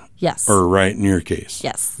wrong. Yes. Or right in your case.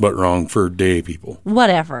 Yes. But wrong for day people.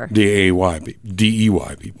 Whatever. D-A-Y people.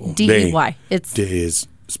 D-E-Y people. DEY. It's day is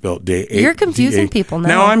spelled day. You're confusing people now.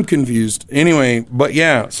 Now I'm confused. Anyway, but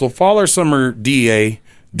yeah, so fall or summer DA.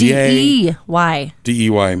 DEY.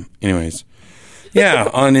 DEY. Anyways. Yeah,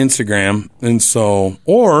 on Instagram. And so,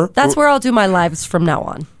 that's where I'll do my lives from now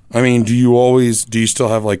on. I mean, do you still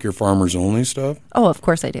have like your farmers only stuff? Oh, of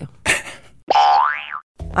course I do.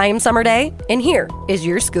 I am Summer Day, and here is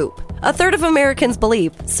your scoop. A third of Americans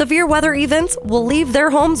believe severe weather events will leave their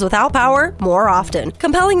homes without power more often,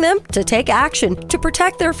 compelling them to take action to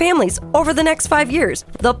protect their families over the next 5 years.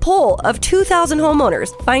 The poll of 2,000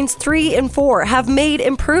 homeowners finds 3 in 4 have made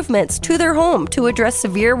improvements to their home to address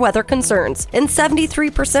severe weather concerns, and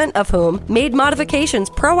 73% of whom made modifications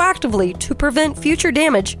proactively to prevent future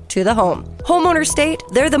damage to the home. Homeowners state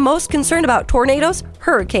they're the most concerned about tornadoes,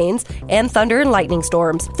 hurricanes, and thunder and lightning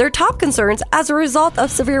storms. Their top concerns as a result of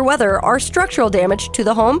severe weather are structural damage to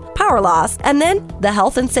the home, power loss, and then the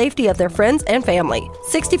health and safety of their friends and family.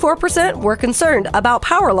 64% were concerned about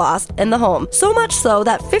power loss in the home, so much so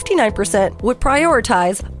that 59% would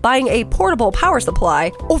prioritize buying a portable power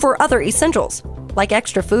supply over other essentials, like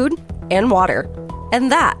extra food and water.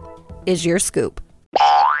 And that is your scoop.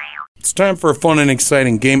 It's time for a fun and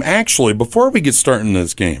exciting game. Actually, before we get started in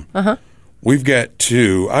this game, We've got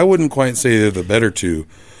two. I wouldn't quite say they're the better two,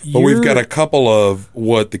 but we've got a couple of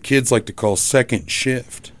what the kids like to call second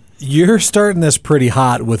shift. You're starting this pretty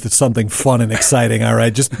hot with something fun and exciting, all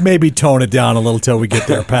right? Just maybe tone it down a little till we get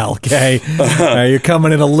there, pal, okay? You're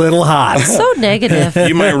coming in a little hot. So negative.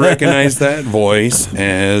 You might recognize that voice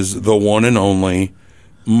as the one and only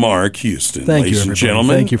Mark Houston. Thank Ladies you, and everybody.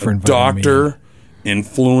 gentlemen. Thank you for inviting me. Doctor,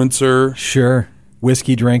 influencer. Sure.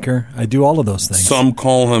 Whiskey drinker. I do all of those things. Some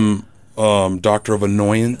call him Doctor of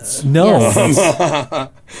Annoyance. No.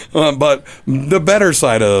 Yes. But the better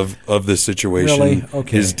side of this situation Really?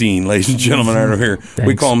 Okay. is Dean, ladies and gentlemen, right over here. We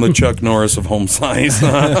Thanks. call him the Chuck Norris of home size.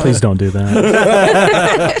 Please don't do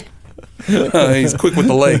that. He's quick with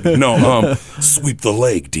the leg. No, sweep the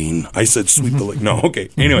leg, Dean. I said sweep the leg. No, okay.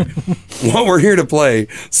 Anyway, what we're here to play,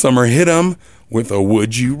 Summer hit 'em with a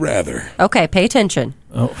Would You Rather. Okay, pay attention.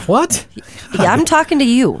 Oh, what? Yeah, I'm talking to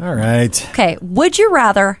you. All right. Okay, would you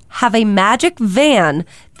rather have a magic van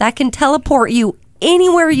that can teleport you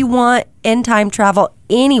anywhere you want and time travel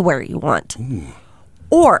anywhere you want? Ooh.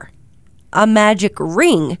 Or a magic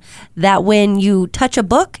ring that when you touch a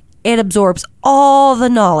book, it absorbs all the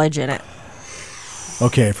knowledge in it?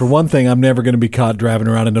 Okay, for one thing, I'm never going to be caught driving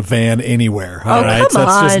around in a van anywhere. All Oh, right, come so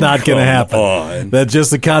that's just on. not going to Come happen. on. That's just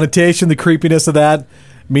the connotation, the creepiness of that.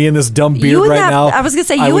 Me and this dumb beard You and right that- now. I was gonna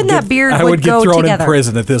say, I you would and that beard I would would get go thrown together. in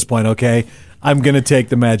prison at this point. Okay, I'm going to take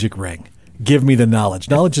the magic ring. Give me the knowledge.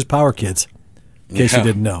 Knowledge is power, kids. In case you Yeah.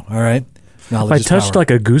 didn't know. All right. If Knowledge I is touched power.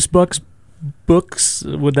 like a Goosebumps books,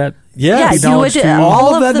 would that? Yes. Yeah, you would.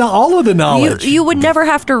 all of the You, knowledge. you would never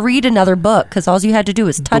have to read another book because all you had to do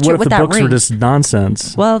is touch But what it if with the that books ring. were just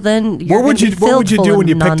nonsense? Well, then you're What would gonna you be What filled would you full do of when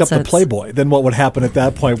you picked up the nonsense. Playboy? Then what would happen at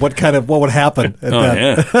that point? What would happen? At Oh,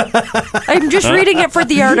 that? yeah. I'm just reading it for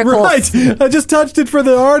the article. Right. I just touched it for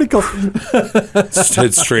the article.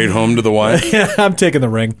 Head straight home to the wife. Yeah, I'm taking the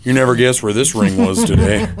ring. You never guess where this ring was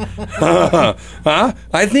today. Huh?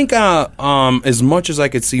 I think as much as I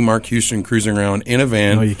could see Mark Houston cruising around in a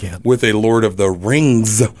van No, you can't. with a Lord of the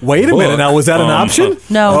Rings Wait a minute. book, Now, was that an option?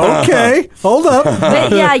 No. Okay. Hold up.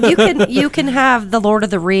 But yeah, you can have the Lord of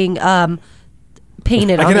the Ring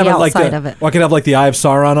painted I on can the have it like outside the, of it. I can have like the Eye of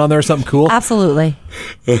Sauron on there or something cool. Absolutely.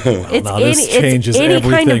 It's now this changes any kind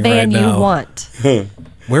of everything van right you now. want.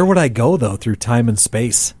 Where would I go though through time and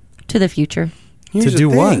space To the future. Here's to the do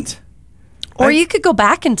thing. what? Or you could go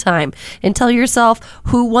back in time and tell yourself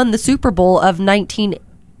who won the Super Bowl of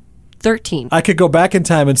 1913. I could go back in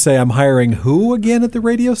time and say I'm hiring who again at the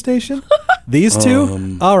radio station? These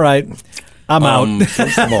two? All right. I'm out.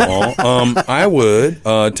 First of all, I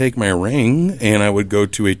would take my ring and I would go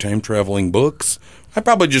to a time traveling books. I'd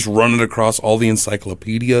probably just run it across all the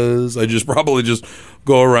encyclopedias. I'd just probably just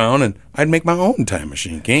go around and I'd make my own time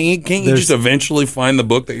machine. Can't you just eventually find the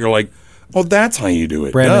book that you're like, oh, that's how you do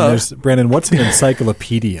it? Brandon, what's an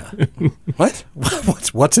encyclopedia? What?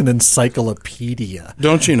 What's an encyclopedia?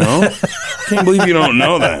 Don't you know? Can't believe you don't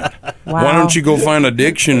know that. Wow. Why don't you go find a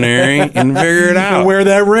dictionary and figure it out? Wear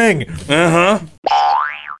that ring.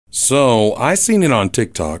 So I seen it on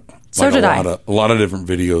TikTok. So did I. A lot of different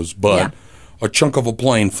videos, but Yeah. a chunk of a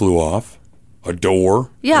plane flew off, a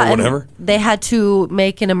door, Yeah, or and whatever. they had to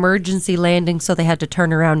make an emergency landing, so they had to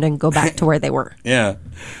turn around and go back to where they were. Yeah.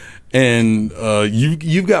 And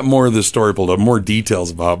you've got more of this story pulled up, more details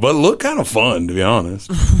about it, but it looked kind of fun, to be honest.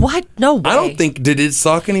 What? No way. I don't think, did it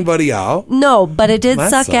suck anybody out? No, but it did That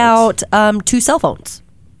suck sucks. out 2 cell phones.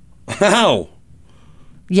 How?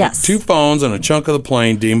 Yes. 2 phones and a chunk of the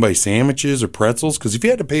plane. Do anybody sandwiches or pretzels? Because if you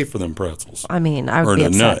had to pay for them pretzels, I mean, I or would be the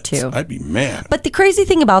upset nuts, too. I'd be mad. But the crazy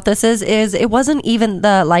thing about this is it wasn't even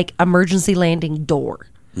the emergency landing door.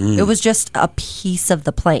 It was just a piece of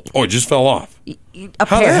the plane. Oh, it just fell off.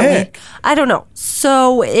 Apparently, heck? I don't know.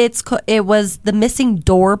 So it was the missing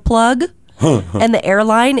door plug, and the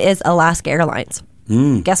airline is Alaska Airlines.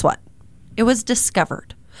 Guess what? It was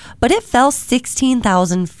discovered, but it fell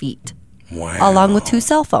 16,000 feet. Wow. Along with 2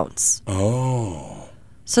 cell phones. Oh.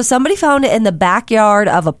 So somebody found it in the backyard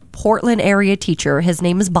of a Portland area teacher. His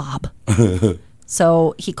name is Bob.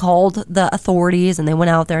 So he called the authorities and they went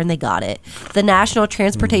out there and they got it. The National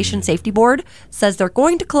Transportation Safety Board says they're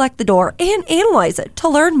going to collect the door and analyze it to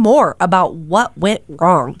learn more about what went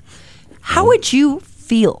wrong. How would you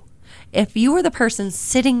feel if you were the person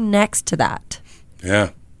sitting next to that Yeah.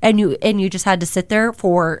 and you just had to sit there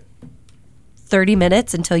for 30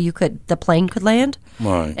 minutes until the plane could land?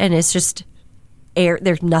 Right. And it's just air.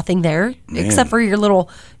 There's nothing there Man. except for your little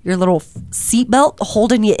seatbelt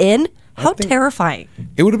holding you in. How terrifying!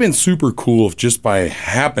 It would have been super cool if just by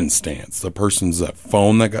happenstance, the person's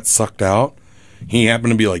phone that got sucked out, he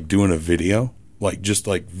happened to be doing a video, just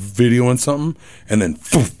videoing something, and then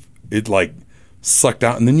it like sucked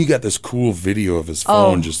out, and then you got this cool video of his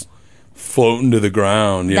phone just floating to the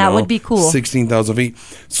ground. That would be cool. 16,000 feet.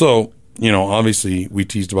 So, obviously we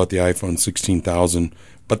teased about the iPhone 16,000,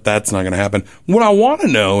 but that's not going to happen. What I want to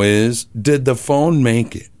know is, did the phone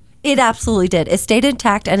make it? It absolutely did. It stayed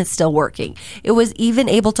intact and it's still working. It was even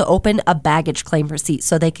able to open a baggage claim receipt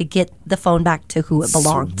so they could get the phone back to who it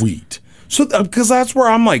belonged. Sweet. So, because that's where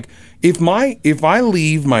I'm like, if I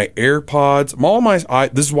leave my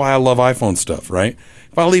AirPods, this is why I love iPhone stuff, right?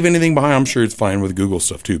 If I leave anything behind, I'm sure it's fine with Google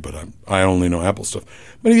stuff too, but I only know Apple stuff.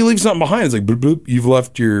 But if you leave something behind, it's like, boop, boop, you've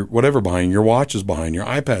left your whatever behind, your watch is behind, your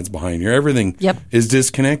iPad's behind, your everything is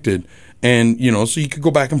disconnected. And, so you could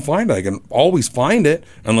go back and find it. I can always find it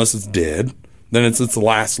unless it's dead. Then it's its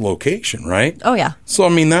last location, right? Oh, yeah. So,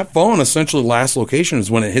 that phone, essentially last location is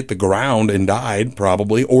when it hit the ground and died,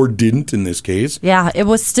 probably, or didn't in this case. Yeah, it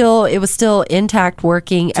was still intact,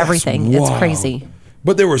 working, everything. Wow. It's crazy.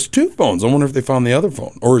 But there was 2 phones. I wonder if they found the other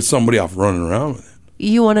phone, or is somebody off running around with it?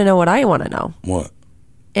 You want to know what I want to know? What?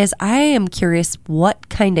 Is I am curious what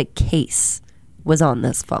kind of case was on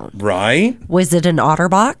this phone. Right? Was it an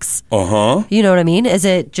OtterBox? Uh-huh. You know what I mean? Is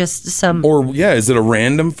it just some... Or, is it a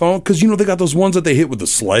random phone? Because, they got those ones that they hit with the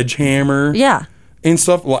sledgehammer. Yeah. And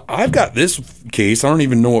stuff. Well, I've got this case. I don't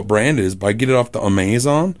even know what brand it is, but I get it off the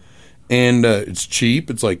Amazon. And it's cheap.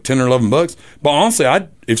 It's like $10 or $11. But honestly,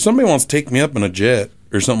 if somebody wants to take me up in a jet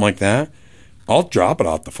or something like that, I'll drop it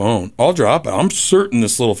off the phone. I'll drop it. I'm certain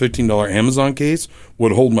this little $15 Amazon case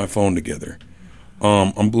would hold my phone together.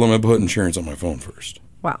 I'm going to put insurance on my phone first.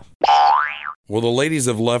 Wow. Well, the ladies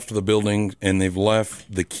have left the building, and they've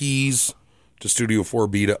left the keys to Studio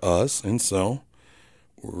 4B to us, and so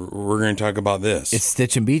we're going to talk about this. It's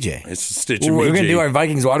Stitch and BJ. It's Stitch and BJ. We're going to do our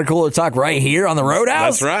Vikings water cooler talk right here on the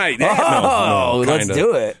Roadhouse? That's right. No, let's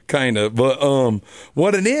do it. Kind of. But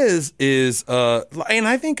what it is, and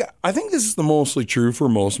I think this is the mostly true for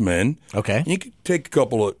most men. Okay. You could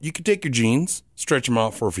take your jeans, stretch them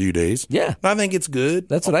out for a few days. Yeah. I think it's good.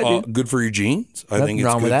 That's what I do. Good for your jeans. I Nothing think it's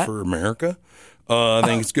wrong with good that. for America. I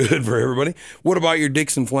think it's good for everybody. What about your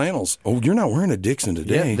Dixon flannels? Oh, you're not wearing a Dixon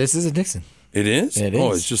today. Yeah, this is a Dixon. It is? It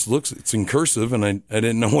Oh, is. it just looks, it's in cursive, and I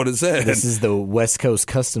didn't know what it said. This is the West Coast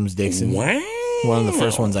Customs Dixon. Wow. One of the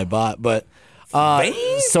first ones I bought. But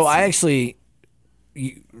so I actually,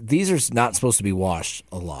 these are not supposed to be washed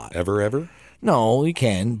a lot. Ever? No, you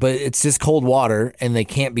can, but it's just cold water, and they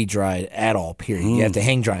can't be dried at all, period. You have to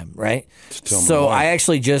hang dry them, right? So I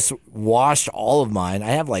actually just washed all of mine.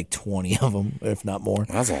 I have like 20 of them, if not more.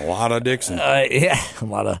 That's a lot of Dixon. Yeah, a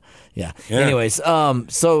lot of, yeah. Anyways,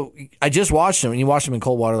 so I just washed them, and you wash them in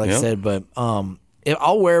cold water, like I said, but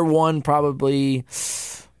I'll wear one probably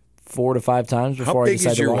 4 to 5 times before I decide to wash How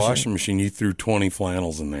big is your them. washing machine? You threw 20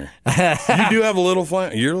 flannels in there. You do have a little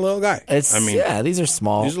flannel. You're a little guy. Yeah, these are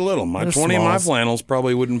small. These are little. My They're 20 of my smalls. flannels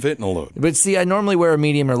probably wouldn't fit in a load. But see, I normally wear a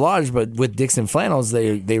medium or large, but with Dixon flannels,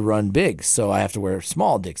 they run big, so I have to wear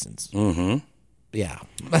small Dixons. Mm-hmm. Yeah.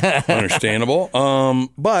 Understandable.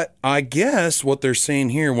 But I guess what they're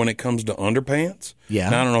saying here when it comes to underpants, Yeah.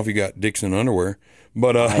 now, I don't know if you got Dixon underwear,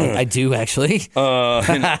 but I do actually.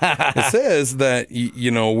 It says that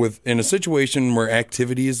in a situation where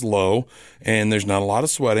activity is low and there's not a lot of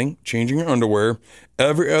sweating, changing your underwear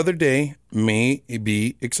every other day may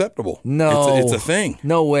be acceptable. No, it's a thing.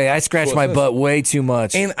 No way. I scratch my butt way too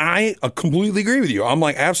much, and I completely agree with you. I'm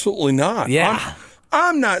like, absolutely not. Yeah,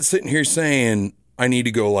 I'm not sitting here saying I need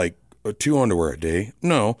to go like 2 underwear a day.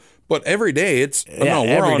 No. But every day no,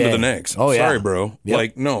 we're on to the next. Oh, yeah. Sorry, bro. Yep.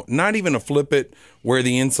 Like, no, not even a flip it, wear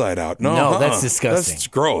the inside out. No, that's disgusting. That's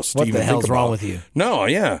gross. What to the even hell's think wrong about. with you? No,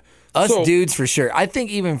 yeah. Us dudes for sure. I think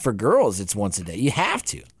even for girls, it's once a day. You have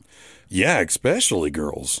to. Yeah, especially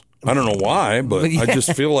girls. I don't know why, but Yeah. I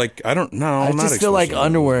just feel like I just feel like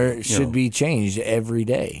underwear should be changed every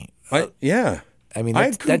day. Yeah. I mean,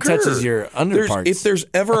 that touches your underparts. If there's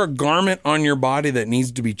ever a garment on your body that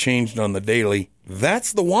needs to be changed on the daily,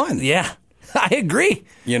 that's the one. Yeah, I agree.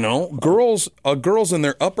 Girls in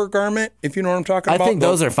their upper garment, if you know what I'm talking about. I think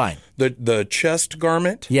those are fine. The chest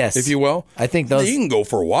garment, yes, if you will. I think those you can go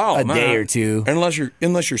for a while, a day or two, unless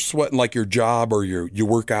you're sweating like your job or you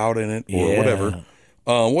work out in it or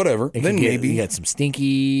whatever. Then maybe you got some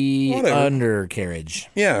stinky undercarriage.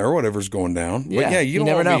 Yeah, or whatever's going down. Yeah, but yeah, you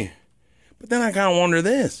never know. But then I kind of wonder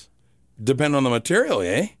this. Depend on the material,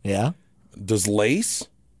 eh? Yeah. Does lace?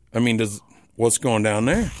 What's going down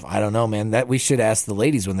there? I don't know, man. That we should ask the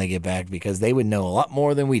ladies when they get back because they would know a lot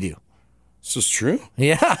more than we do. This is true.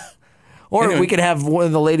 Yeah. Or Anyway. we could have one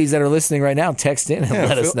of the ladies that are listening right now text in and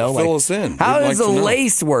let us know. Fill us in. How We'd does like the to know.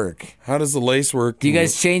 lace work? How does the lace work? Do you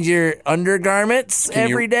guys change your undergarments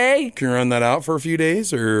every day? Can you run that out for a few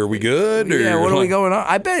days, or are we good? Or Yeah, what are we going on?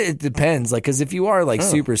 I bet it depends. Like, because if you are like Oh.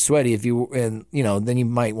 super sweaty, then you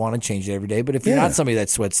might want to change it every day. But if you're Yeah. not somebody that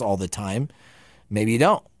sweats all the time, maybe you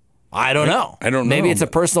don't. I don't know. I don't know. Maybe it's a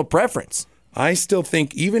personal preference. I still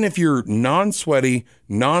think even if you're non-sweaty,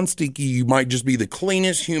 non-stinky, you might just be the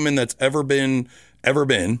cleanest human that's ever been.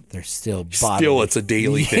 There's still it's a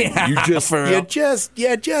daily thing. Yeah, You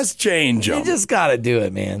just change them. You just gotta do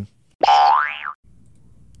it, man.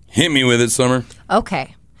 Hit me with it, Summer.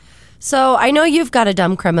 Okay. So I know you've got a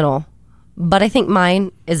dumb criminal, but I think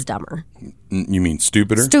mine is dumber. You mean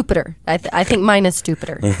stupider? Stupider. I think mine is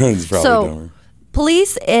stupider. It's probably dumber.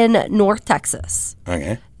 Police in North Texas,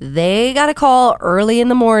 Okay. they got a call early in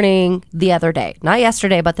the morning the other day. Not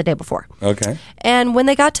yesterday, but the day before. Okay. And when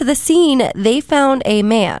they got to the scene, they found a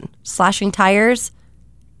man slashing tires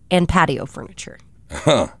and patio furniture.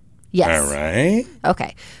 Huh. Yes. All right.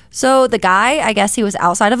 Okay. So the guy, I guess he was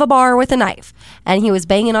outside of a bar with a knife, and he was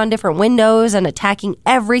banging on different windows and attacking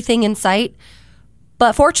everything in sight.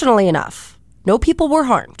 But fortunately enough, no people were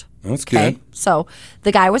harmed. That's good. So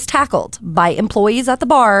the guy was tackled by employees at the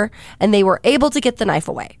bar, and they were able to get the knife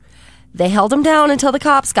away. They held him down until the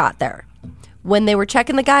cops got there. When they were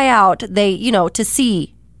checking the guy out, they, to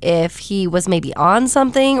see if he was maybe on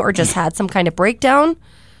something or just had some kind of breakdown.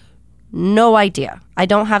 No idea. I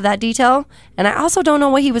don't have that detail, and I also don't know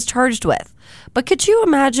what he was charged with. But could you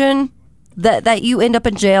imagine that you end up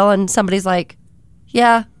in jail and somebody's like,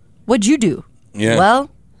 yeah, what'd you do? Yeah.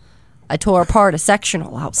 Well, I tore apart a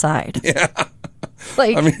sectional outside. Yeah.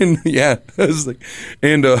 Like, I mean, yeah. It's like,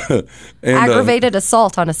 and aggravated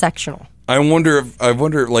assault on a sectional. I wonder,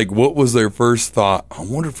 like, what was their first thought? I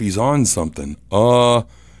wonder if he's on something.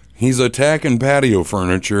 He's attacking patio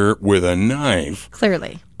furniture with a knife.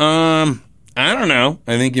 Clearly. I don't know.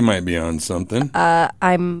 I think he might be on something.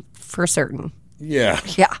 I'm for certain. Yeah.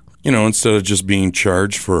 Yeah. Instead of just being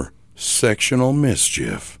charged for sectional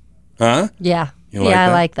mischief. Huh? Yeah. You like I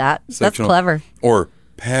that? like that. That's Sectional- clever. Or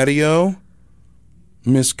patio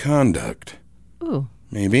misconduct. Ooh,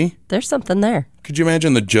 Maybe. there's something there. Could you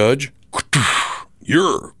imagine the judge?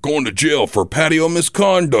 You're going to jail for patio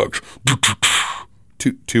misconduct.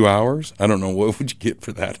 2 hours? I don't know. What would you get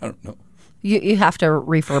for that? I don't know. You have to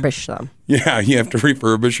refurbish them. Yeah, you have to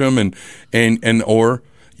refurbish them and or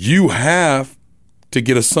you have to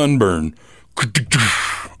get a sunburn. I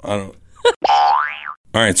don't.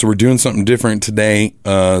 All right, so we're doing something different today.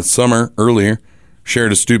 Summer earlier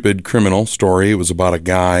shared a stupid criminal story. It was about a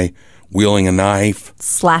guy wielding a knife,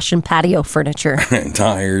 slashing patio furniture and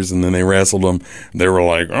tires, and then they wrestled him. They were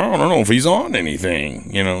like, oh, I don't know if he's on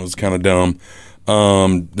anything. It was kind of dumb.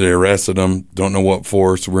 They arrested him. Don't know what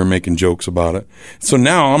for, so we're making jokes about it. So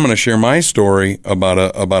now I'm going to share my story about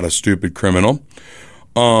a stupid criminal.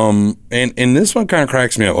 And this one kind of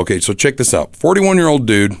cracks me up. Okay, so check this out. 41-year-old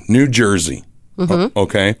dude, New Jersey. Mm-hmm.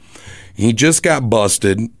 Okay. He just got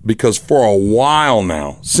busted because for a while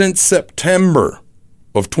now, since September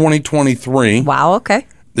of 2023. Wow, okay.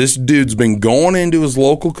 This dude's been going into his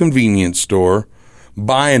local convenience store,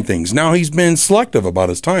 buying things. Now he's been selective about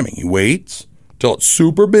his timing. He waits till it's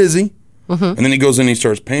super busy, and then he goes in and he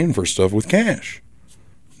starts paying for stuff with cash.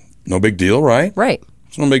 No big deal, right? Right.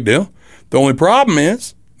 It's no big deal. The only problem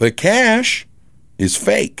is the cash is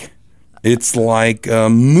fake. It's like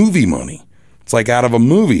movie money. It's like out of a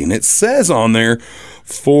movie, and it says on there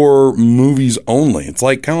for movies only. It's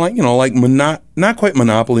like kind of like not quite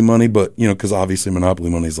Monopoly money, but because obviously Monopoly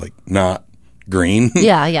money is like not green.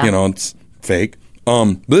 Yeah, yeah. It's fake.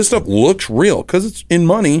 But this stuff looks real because it's in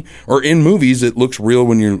money or in movies. It looks real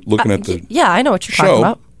when you're looking at the yeah, I know what you're show. talking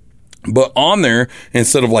about. But on there,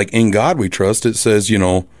 instead of like "In God We Trust," it says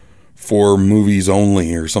for movies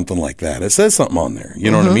only or something like that. It says something on there. You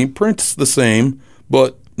know what I mean? Print's the same,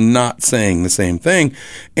 but not saying the same thing.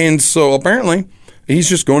 And so apparently he's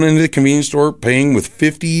just going into the convenience store paying with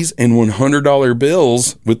 $50s and $100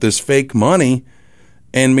 bills with this fake money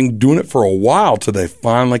and been doing it for a while till they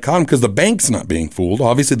finally caught him because the bank's not being fooled.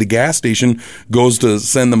 Obviously the gas station goes to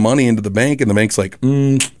send the money into the bank and the bank's like,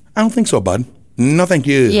 I don't think so, bud. No, thank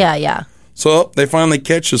you. Yeah, yeah. So they finally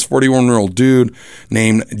catch this 41-year-old dude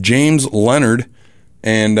named James Leonard,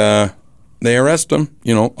 and they arrest him.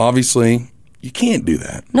 Obviously, you can't do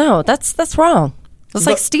that. No, that's wrong. It's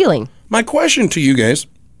like stealing. My question to you guys,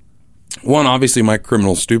 one, obviously my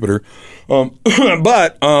criminal's stupider,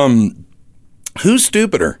 but who's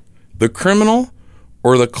stupider, the criminal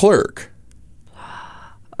or the clerk?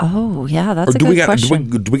 Oh, yeah, that's or a good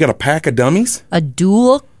question. Do we got a pack of dummies? A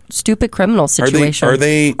dual stupid criminal situation. Are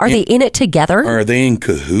they in it together? Are they in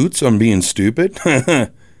cahoots on being stupid?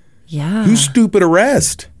 Yeah. Who's stupid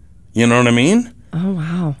arrest? You know what I mean? Oh,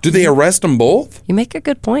 wow. Do they arrest them both? You make a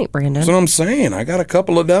good point, Brandon. That's what I'm saying. I got a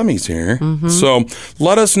couple of dummies here. Mm-hmm. So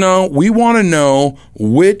let us know. We want to know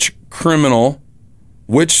which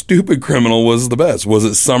stupid criminal was the best. Was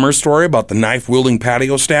it Summer's story about the knife-wielding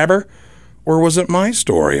patio stabber? Or was it my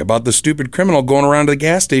story about the stupid criminal going around to the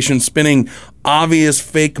gas station spending obvious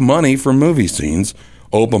fake money for movie scenes?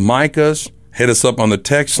 Open mic us. Hit us up on the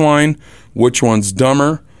text line. Which one's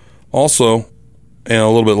dumber? Also, and a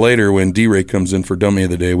little bit later when D-Ray comes in for Dummy of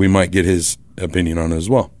the Day, we might get his opinion on it as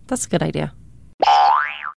well. That's a good idea.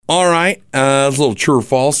 All right. It's a little true or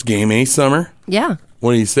false game, eh, Summer? Yeah.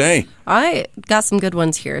 What do you say? I got some good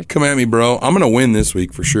ones here. Come at me, bro. I'm going to win this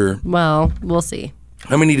week for sure. Well, we'll see.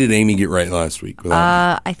 How many did Amy get right last week?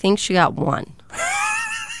 I think she got 1.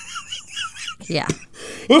 Yeah.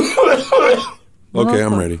 Okay,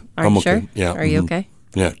 I'm ready. Are I'm you okay. sure? Yeah. Are you okay?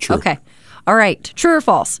 Yeah, true. Okay. All right. True or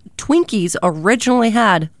false? Twinkies originally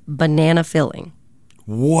had banana filling.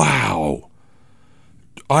 Wow.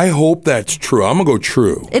 I hope that's true. I'm going to go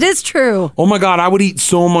true. It is true. Oh my God, I would eat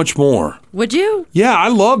so much more. Would you? Yeah, I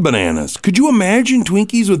love bananas. Could you imagine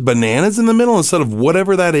Twinkies with bananas in the middle instead of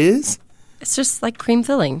whatever that is? It's just like cream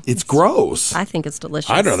filling. It's gross. I think it's delicious.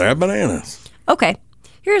 I'd rather have bananas. Okay.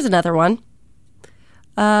 Here's another one.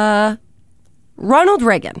 Ronald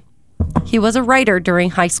Reagan. He was a writer during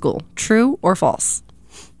high school. True or false?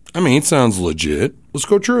 I mean, it sounds legit. Let's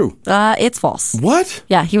go true. It's false. What?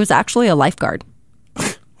 Yeah, he was actually a lifeguard.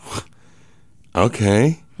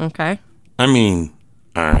 Okay. Okay. I mean,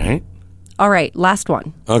 all right. All right, last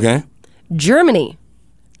one. Okay. Germany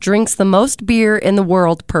drinks the most beer in the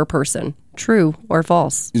world per person. True or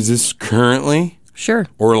false? Is this currently? Sure.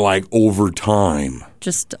 Or like over time?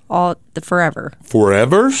 Just all forever.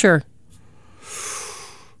 Forever? Sure.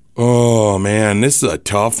 Oh, man, this is a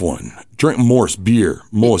tough one. Drink most beer.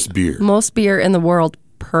 Most beer. Most beer in the world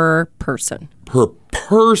per person. Per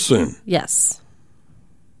person? Yes.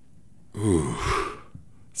 Ooh.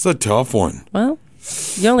 It's a tough one. Well,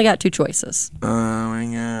 you only got 2 choices. Oh, my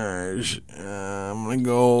gosh. I'm going to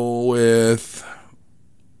go with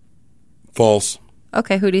false.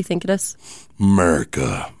 Okay, who do you think it is?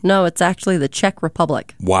 America. No, it's actually the Czech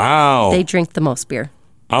Republic. Wow. They drink the most beer.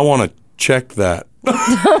 I want to check that.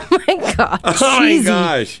 Oh, my gosh. Oh, my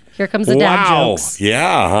gosh. Here comes the dad jokes.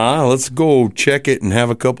 Yeah, huh? Let's go check it and have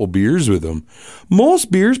a couple beers with them.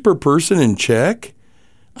 Most beers per person in Czech?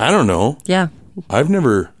 I don't know. Yeah. I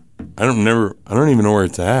don't even know where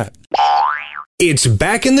it's at. It's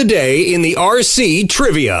back in the day in the RC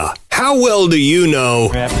trivia. How well do you know?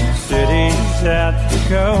 Rapid City, South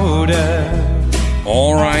Dakota.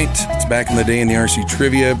 All right. It's back in the day in the RC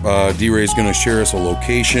trivia. D-Ray's going to share us a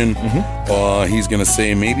location. He's going to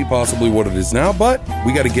say maybe possibly what it is now, but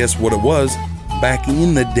we got to guess what it was back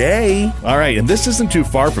in the day. All right. And this isn't too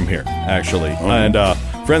far from here, actually. And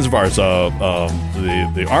friends of ours,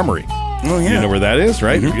 the Armory. Oh, yeah. You know where that is,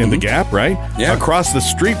 right? In the Gap, right? Yeah. Across the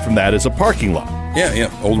street from that is a parking lot.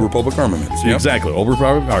 Yeah. Old Republic Armaments. Yep. Exactly. Old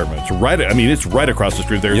Republic Armaments. It's right across the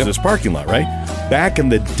street. There's this parking lot, right? Back in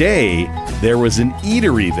the day, there was an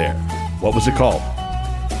eatery there. What was it called?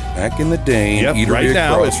 Back in the day, eatery right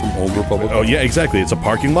now across from Old Republic. Oh, yeah, exactly. It's a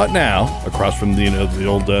parking lot now, across from the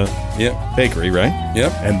old bakery, right?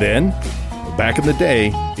 Yep. And then, back in the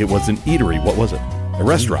day, it was an eatery. What was it? A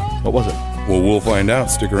restaurant. What was it? Well, we'll find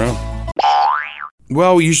out. Stick around.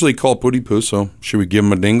 Well, we usually call Pooty Poo, so should we give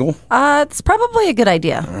him a dingle? It's probably a good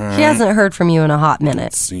idea. He hasn't heard from you in a hot minute.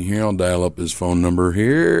 Let's see here. I'll dial up his phone number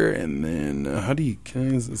here, and then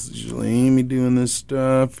this is usually Amy doing this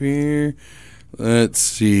stuff here. Let's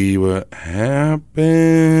see what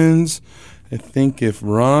happens. I think if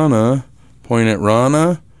point at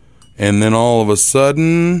Rana, and then all of a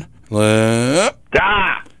sudden, hey,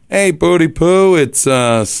 Pooty Poo, it's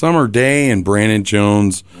summer day, and Brandon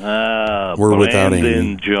Jones. We're without Amy.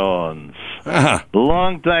 Brandon Jones.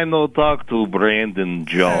 Long time no talk to Brandon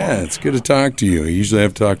Jones. Yeah, it's good to talk to you. I usually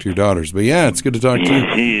have to talk to your daughters, but yeah, it's good to talk to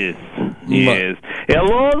you. Yes.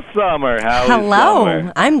 Hello, Summer. How is Hello.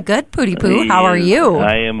 Summer? I'm good, Pooty Poo. How are you?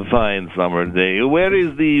 I am fine, Summer Day. Where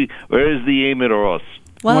is the Amy Ross?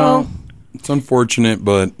 Well, it's unfortunate,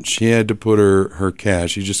 but she had to put her cat.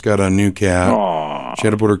 She just got a new cat. Aww. She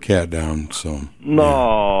had to put her cat down. So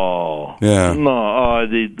no, yeah. No.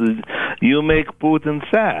 You make Putin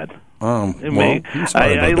sad. I'm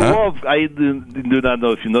sorry about that. I do not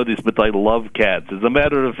know if you know this, but I love cats. As a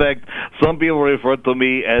matter of fact, some people refer to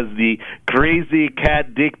me as the crazy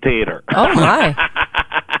cat dictator. Oh, my.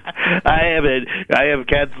 I have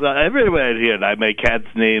cats everywhere here. I make cats'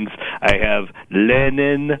 names. I have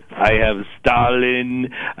Lenin. I have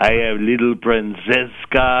Stalin. I have little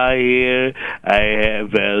Princesska here. I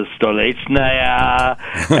have Stolechnaya.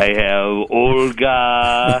 I have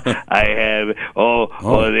Olga. I have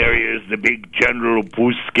there he is, the big General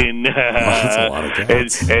Pushkin. That's a lot of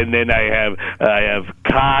cats. And then I have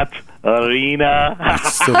Kat. Arena.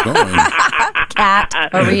 It's still going. Cat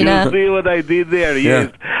Arena. You see what I did there? Yeah.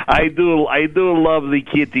 Yes, I do love the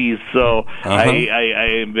kitties. So I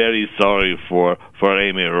am very sorry for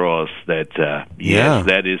Amy Ross. That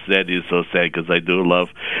that is so sad because I do love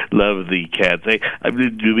the cats. I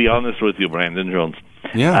mean, to be honest with you, Brandon Jones.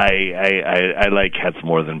 Yeah. I like cats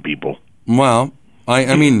more than people. Well,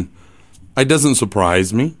 I mean, it doesn't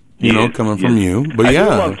surprise me. You know, coming from you, but I yeah, do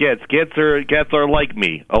love cats. Cats are like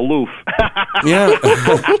me, aloof. Yeah,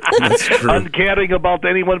 that's true. Uncaring about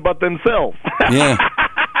anyone but themselves. Yeah,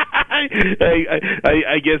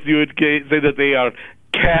 I guess you would say that they are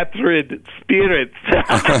cat-rid spirits.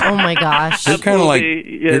 Oh my gosh! They're kind of like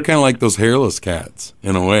they're kind of like those hairless cats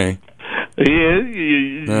in a way.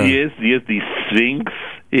 Yes, the Sphinx.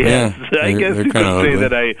 Yes, yeah, I guess you could say ugly.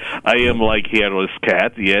 that I am like hairless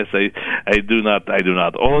cat. Yes, I do not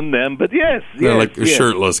own them, but yes, They're like a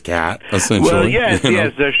shirtless cat, essentially. Well, yes, you know?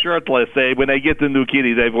 yes, they're shirtless. When I get the new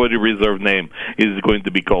kitties, I've already reserved name is going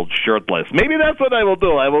to be called Shirtless. Maybe that's what I will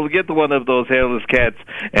do. I will get one of those hairless cats,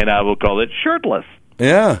 and I will call it Shirtless.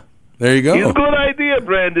 Yeah. There you go. It's a good idea,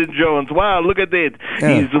 Brandon Jones. Wow, look at that.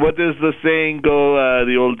 Yeah. What does the saying go,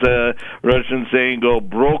 the old Russian saying go,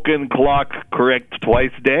 broken clock correct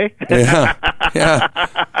twice day? Yeah.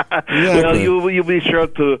 Exactly. Well, you'll be sure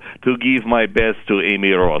to give my best to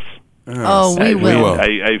Amy Ross. Oh, we will.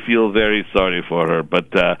 I feel very sorry for her,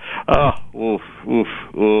 but oh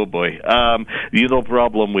boy.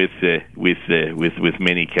 Problem with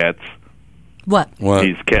many cats. What?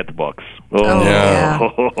 These cat bugs. Oh, yeah.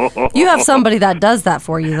 You have somebody that does that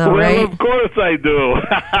for you, though, right? Well, of course I do.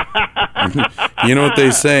 You know what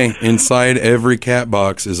they say? Inside every cat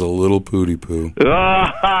box is a little pooty poo.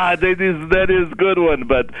 That is good one,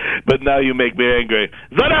 but now you make me angry.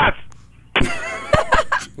 Zanas!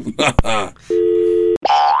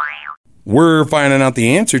 We're finding out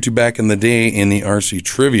the answer to back in the day in the RC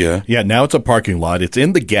trivia. Yeah, now it's a parking lot. It's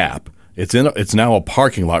in the Gap. It's now a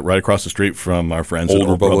parking lot right across the street from our friends at Old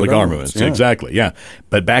Republic Armaments. Yeah. Exactly, yeah.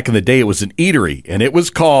 But back in the day, it was an eatery, and it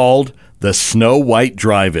was called the Snow White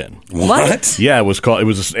Drive-In. What? Yeah, it was called.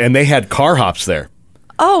 And they had car hops there.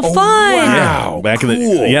 Oh, fun! Wow, Yeah, back in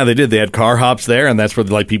cool. they did. They had car hops there, and that's where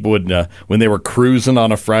people would when they were cruising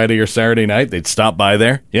on a Friday or Saturday night, they'd stop by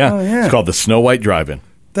there. Yeah, It's called the Snow White Drive-In.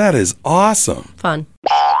 That is awesome. Fun.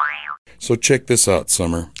 So check this out,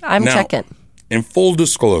 Summer. I'm checking. In full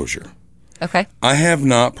disclosure, okay, I have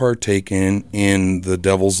not partaken in the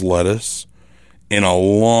devil's lettuce in a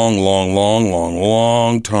long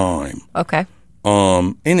time. Okay.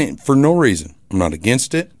 For no reason. I'm not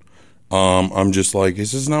against it. I'm just like,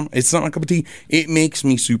 it's not my cup of tea. It makes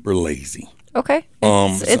me super lazy. Okay.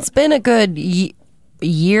 It's been a good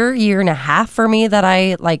year and a half for me that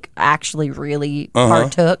I actually really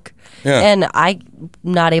partook. Yeah. And I'm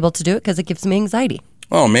not able to do it because it gives me anxiety.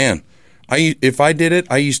 Oh man. If I did it,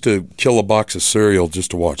 I used to kill a box of cereal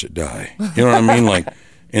just to watch it die. You know what I mean? Like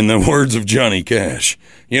in the words of Johnny Cash.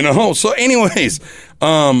 So anyways,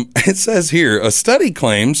 it says here, a study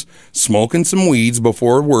claims smoking some weeds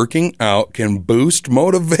before working out can boost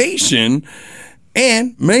motivation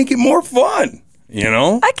and make it more fun.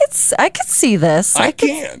 I could see this. I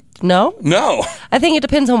can't. No? No. I think it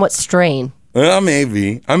depends on what strain. Well,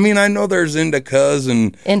 maybe. I mean, I know there's indicas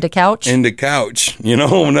and... Couch, and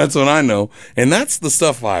that's what I know. And that's the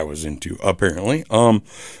stuff I was into, apparently. About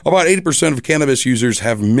 80% of cannabis users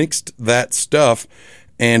have mixed that stuff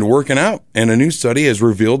and working out. And a new study has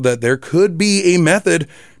revealed that there could be a method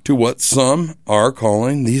to what some are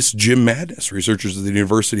calling this gym madness. Researchers at the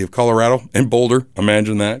University of Colorado in Boulder,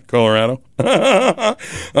 imagine that, Colorado,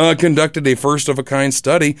 conducted a first-of-a-kind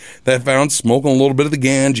study that found smoking a little bit of the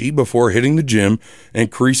ganja before hitting the gym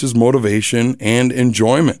increases motivation and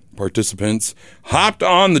enjoyment. Participants hopped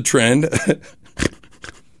on the trend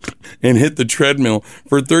and hit the treadmill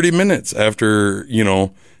for 30 minutes after,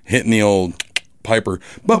 hitting the old piper.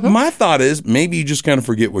 But my thought is maybe you just kind of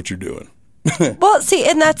forget what you're doing. Well, see,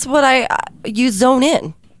 and that's what you zone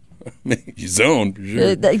in. You zone, for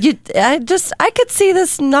sure. I could see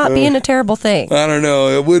this not being a terrible thing. I don't know.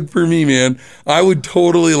 It would for me, man. I would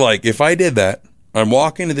totally if I did that, I'm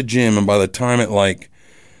walking to the gym, and by the time it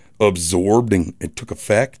absorbed and it took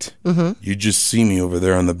effect, you just see me over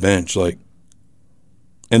there on the bench, and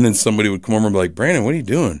then somebody would come over and be like, Brandon, what are you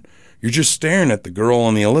doing? you're just staring at the girl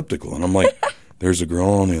on the elliptical. And I'm like, there's a girl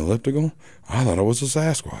on the elliptical? I thought it was a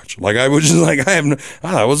Sasquatch. Like, I was just like, I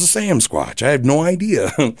thought it was a Sam Squatch. I had no idea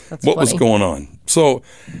what was going on. So,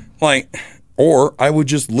 like, or I would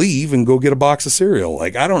just leave and go get a box of cereal.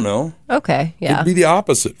 Like, I don't know. Okay, yeah. It'd be the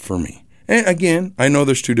opposite for me. And again, I know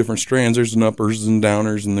there's two different strands. There's an uppers and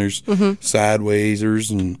downers, and there's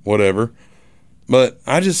sidewaysers and whatever. But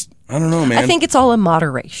I don't know, man. I think it's all in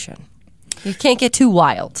moderation. You can't get too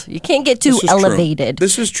wild. You can't get too elevated.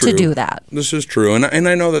 This is true. To do that. This is true. And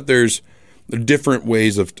I know that there's different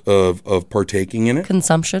ways of partaking in it.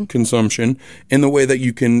 Consumption, in the way that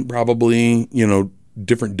you can probably,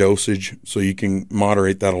 different dosage, so you can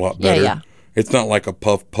moderate that a lot better. Yeah. It's not like a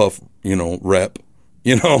puff, rep,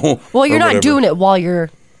 Well, you're not doing it while you're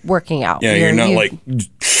working out. Yeah, you're not like 1,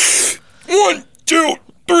 2,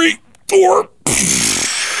 3, 4.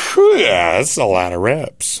 Yeah, that's a lot of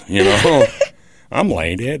reps, I'm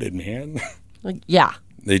lightheaded, man. Yeah.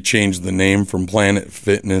 They changed the name from Planet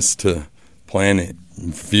Fitness to Planet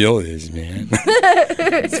Feel This, man.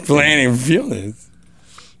 It's Planet Feel This.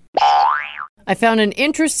 I found an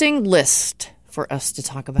interesting list for us to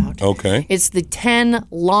talk about. Okay. It's the 10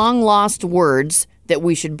 long-lost words that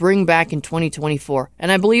we should bring back in 2024.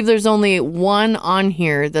 And I believe there's only one on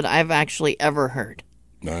here that I've actually ever heard.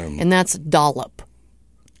 And that's dollop.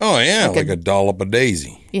 Oh, yeah, like a dollop of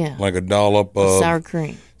daisy. Yeah. Like a dollop of sour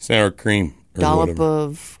cream. Sour cream. Dollop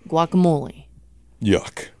of guacamole.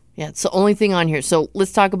 Yuck. Yeah, it's the only thing on here. So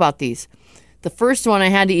let's talk about these. The first one, I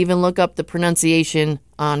had to even look up the pronunciation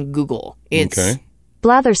on Google. It's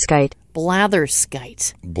blatherskite.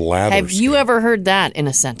 Blatherskite. Blatherskite. Have you ever heard that in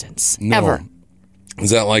a sentence? No. Ever? Is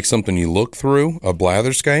that like something you look through? A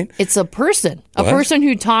blatherskite? It's a person. What? A person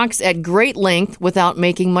who talks at great length without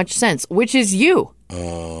making much sense, which is you.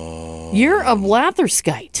 You're a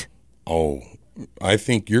blatherskite. Oh, I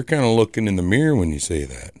think you're kind of looking in the mirror when you say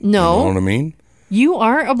that. No. You know what I mean? You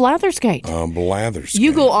are a blatherskite. A blatherskite.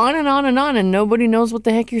 You go on and on and on, and nobody knows what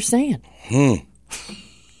the heck you're saying.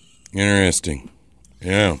 Interesting.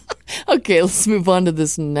 Yeah. Okay, let's move on to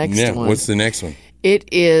this next one. What's the next one? It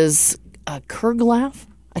is a Kerglaff.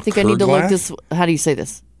 I think I need to look this. How do you say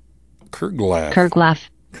this? Kerglaff. Kerglaff.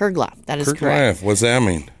 That is correct. correct. What's that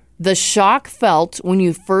mean? The shock felt when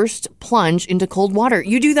you first plunge into cold water.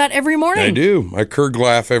 You do that every morning. I do. I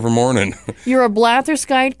Kerglaff every morning. You're a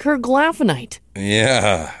blatherskite Kerglaffinite.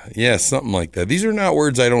 Yeah, something like that. These are not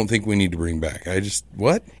words I don't think we need to bring back.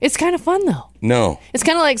 What? It's kind of fun, though. No. It's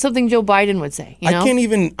kind of like something Joe Biden would say.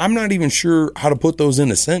 I'm not even sure how to put those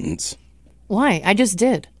in a sentence. Why? I just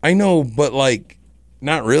did. I know, but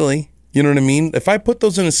not really. You know what I mean? If I put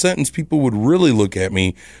those in a sentence, people would really look at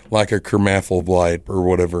me like a Kermaffleblite or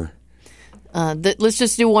whatever. Let's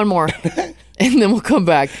just do one more, and then we'll come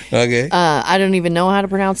back. Okay. I don't even know how to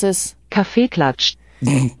pronounce this. Kaffeeklatsch.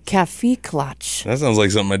 Kaffeeklatsch. That sounds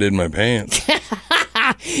like something I did in my pants.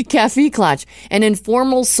 Kaffeeklatsch, an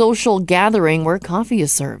informal social gathering where coffee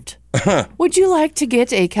is served. Would you like to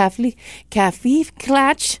get a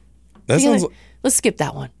Kaffeeklatsch? That sounds. Let's skip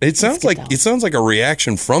that one. It sounds like a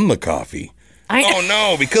reaction from the coffee. Oh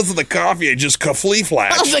no! Because of the coffee, I just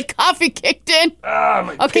kaffleeflatched. Oh, the coffee kicked in.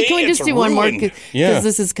 Okay, can we just do one more? Because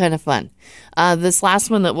this is kind of fun. This last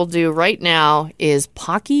one that we'll do right now is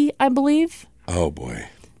Pocky, I believe. Oh boy.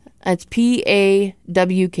 It's Pawky.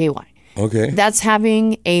 Okay. That's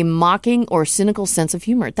having a mocking or cynical sense of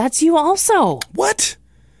humor. That's you also. What?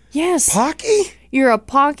 Yes. Pocky? You're a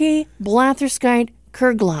Pocky blatherskite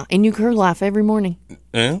Kerglaff, and you Kerglaff every morning.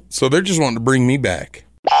 Yeah. So they're just wanting to bring me back.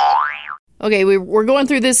 Okay, we're going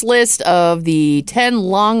through this list of the 10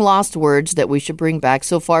 long-lost words that we should bring back.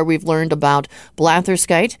 So far, we've learned about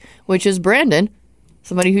blatherskite, which is Brandon,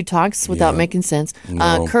 somebody who talks without making sense.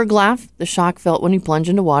 No. Kerglaff, the shock felt when you plunge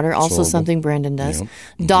into water, also something Brandon does. Yeah.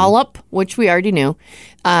 Dollop, which we already knew.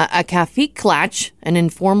 A kaffeeklatsch, an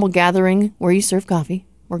informal gathering where you serve coffee.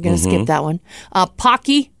 We're going to skip that one.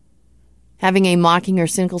 Pocky, having a mocking or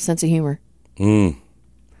cynical sense of humor. You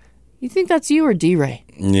think that's you or D-Ray?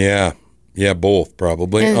 Yeah, both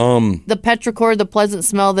probably. And the petrichor, the pleasant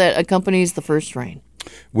smell that accompanies the first rain.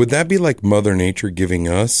 Would that be like Mother Nature giving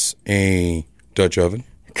us a Dutch oven?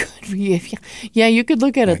 Yeah, you could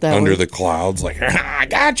look at it that way. Under the clouds, like, I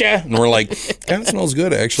gotcha. And we're like, kind of smells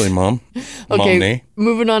good, actually, Mom. Okay,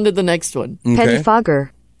 moving on to the next one. Okay.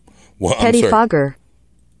 Pettifogger. What? Pettifogger.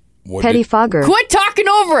 Pettifogger. Quit talking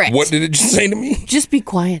over it. What did it just say to me? Just be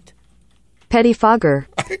quiet. Pettifogger.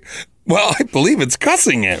 Well, I believe it's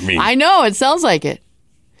cussing at me. I know, it sounds like it.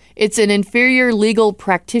 It's an inferior legal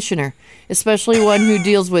practitioner, especially one who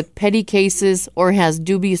deals with petty cases or has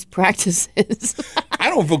dubious practices. I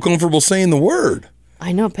don't feel comfortable saying the word.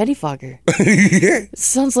 I know, pettifogger. It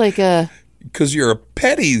sounds like a... Because you're a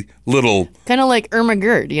petty little... Kind of like Irma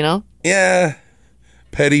Gerd, you know? Yeah.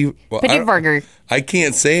 Petty... Well, pettifogger. I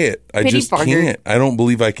can't say it. I just can't. I don't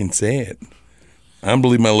believe I can say it. I don't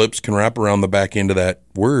believe my lips can wrap around the back end of that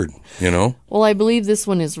word, you know? Well, I believe this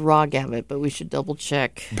one is raw gabbit, but we should double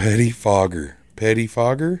check. Pettifogger.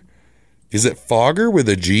 Pettifogger? Is it fogger with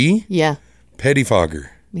a G? Yeah. Pettifogger.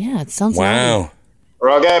 Yeah, it sounds wow.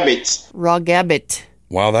 Raw gabbit. Raw gabbit.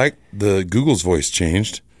 Wow, the Google's voice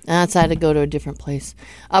changed. That's I had to go to a different place.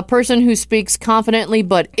 A person who speaks confidently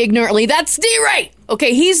but ignorantly. That's D-Ray!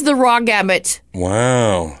 Okay, he's the raw gabbit.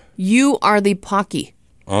 Wow. You are the pocky.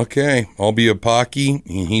 Okay, I'll be a pocky,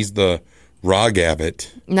 and he's the raw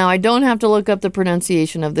gabbit. Now, I don't have to look up the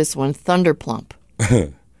pronunciation of this one. Thunderplump.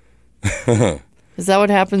 Is that what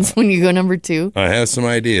happens when you go number 2? I have some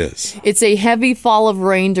ideas. It's a heavy fall of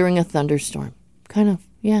rain during a thunderstorm. Kind of,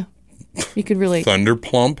 yeah. You could relate.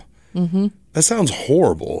 Thunderplump? Mm-hmm. That sounds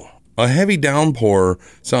horrible. A heavy downpour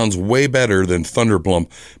sounds way better than thunderplump.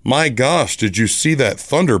 My gosh, did you see that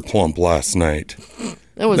thunderplump last night?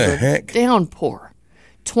 That was the a heck? Downpour.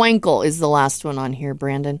 Twankle is the last one on here,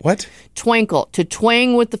 Brandon. What? Twankle. To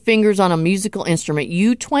twang with the fingers on a musical instrument.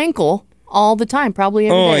 You twankle all the time, probably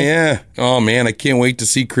every day. Oh, yeah. Oh, man, I can't wait to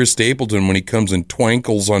see Chris Stapleton when he comes and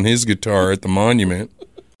twankles on his guitar at the monument.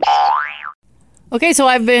 Okay, so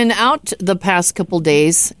I've been out the past couple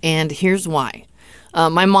days, and here's why.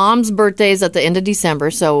 My mom's birthday is at the end of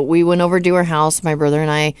December, so we went over to her house. My brother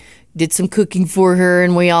and I did some cooking for her,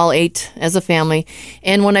 and we all ate as a family.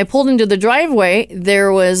 And when I pulled into the driveway,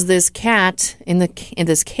 there was this cat in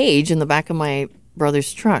this cage in the back of my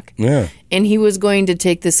brother's truck. Yeah. And he was going to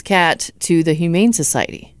take this cat to the Humane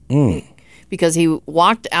Society. Because he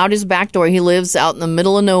walked out his back door. He lives out in the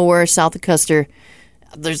middle of nowhere, south of Custer.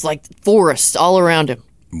 There's like forest all around him.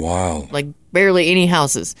 Wow. Like barely any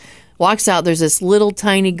houses. Walks out, there's this little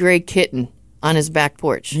tiny gray kitten on his back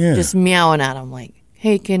porch. Yeah. Just meowing at him like,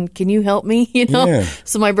 hey, can you help me? You know? Yeah.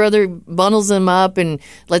 So my brother bundles him up and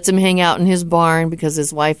lets him hang out in his barn because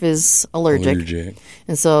his wife is allergic.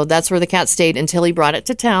 And so that's where the cat stayed until he brought it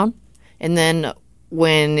to town. And then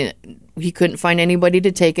when he couldn't find anybody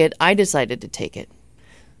to take it, I decided to take it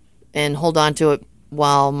and hold on to it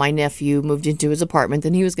while my nephew moved into his apartment.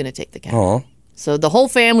 Then he was going to take the cat. Aww. So the whole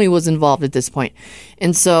family was involved at this point.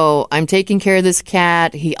 And so I'm taking care of this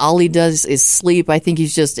cat. All he does is sleep. I think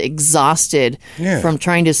he's just exhausted from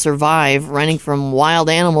trying to survive, running from wild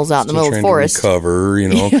animals out in the middle of the forest. To recover,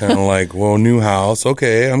 kind of like, well, new house.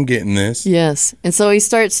 Okay, I'm getting this. Yes. And so he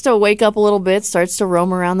starts to wake up a little bit, starts to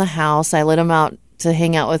roam around the house. I let him out to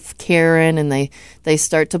hang out with Karen, and they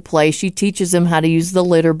start to play. She teaches him how to use the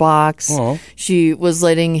litter box. Aww. She was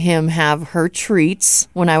letting him have her treats.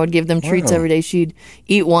 When I would give them treats every day, she'd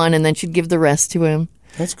eat one, and then she'd give the rest to him.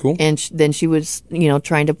 That's cool. And then she was,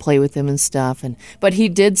 trying to play with him and stuff. But he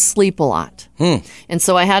did sleep a lot. And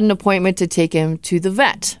so I had an appointment to take him to the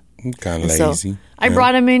vet. Kind of lazy. So I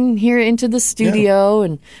brought him in here into the studio,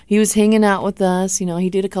 and he was hanging out with us. He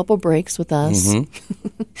did a couple breaks with us.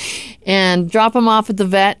 And drop him off at the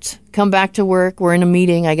vet, come back to work. We're in a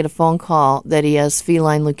meeting. I get a phone call that he has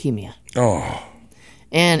feline leukemia. Oh.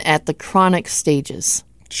 And at the chronic stages.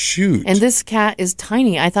 Shoot. And this cat is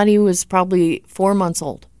tiny. I thought he was probably 4 months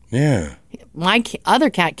old. Yeah. My other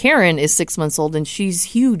cat, Karen, is 6 months old, and she's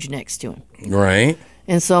huge next to him. Right.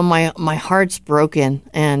 And so my heart's broken,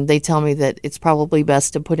 and they tell me that it's probably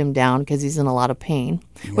best to put him down because he's in a lot of pain,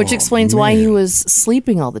 which explains why he was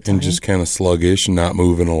sleeping all the time. And just kind of sluggish and not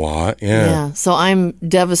moving a lot. Yeah. So I'm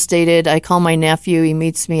devastated. I call my nephew. He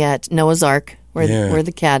meets me at Noah's Ark, where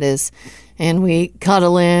the cat is. And we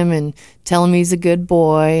cuddle him and tell him he's a good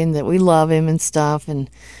boy and that we love him and stuff. And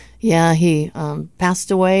he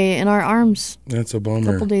passed away in our arms. That's a bummer.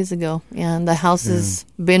 A couple days ago. And the house has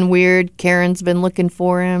been weird. Karen's been looking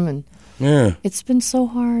for him. And it's been so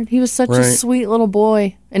hard. He was such a sweet little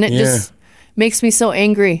boy. And it just makes me so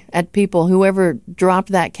angry at people, whoever dropped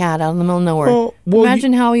that cat out in the middle of nowhere. Well,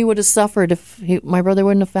 imagine how he would have suffered if my brother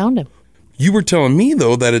wouldn't have found him. You were telling me,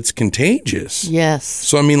 though, that it's contagious. Yes.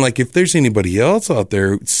 So, I mean, like, if there's anybody else out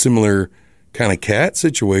there, similar kind of cat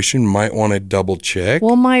situation, might want to double check.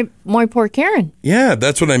 Well, my poor Karen. Yeah,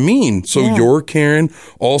 that's what I mean. So your Karen,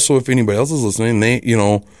 also, if anybody else is listening, they,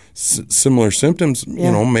 similar symptoms,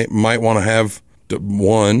 might want to have,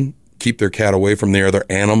 one, keep their cat away from the other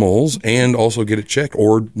animals and also get it checked,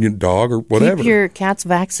 or your dog or whatever. Keep your cats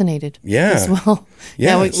vaccinated as well.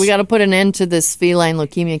 Yes. We got to put an end to this feline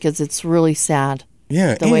leukemia because it's really sad.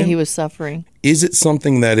 Yeah. The way he was suffering. Is it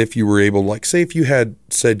something that if you were able, like, say if you had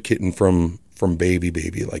said kitten from from baby.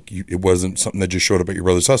 Like it wasn't something that just showed up at your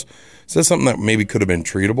brother's house. Is that something that maybe could have been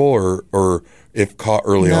treatable or if caught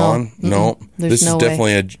early on? No. This is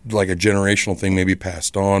definitely a generational thing, maybe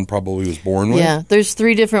passed on, probably was born with. Yeah, there's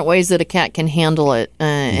 3 different ways that a cat can handle it.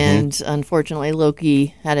 And unfortunately,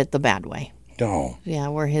 Loki had it the bad way. No. Yeah,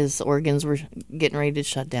 where his organs were getting ready to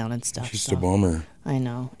shut down and stuff. Just a bummer. I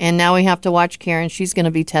know. And now we have to watch Karen. She's going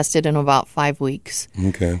to be tested in about 5 weeks.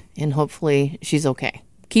 Okay. And hopefully she's okay.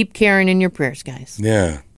 Keep Karen in your prayers, guys.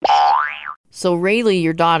 Yeah. So Rayleigh,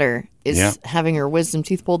 your daughter, is having her wisdom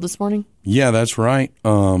teeth pulled this morning? Yeah, that's right.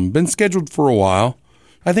 Been scheduled for a while.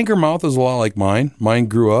 I think her mouth is a lot like mine. Mine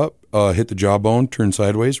grew up, hit the jawbone, turned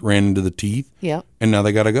sideways, ran into the teeth. Yeah. And now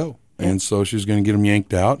they got to go. And so she's going to get them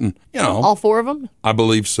yanked out. And, all 4 of them? I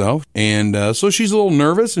believe so. And so she's a little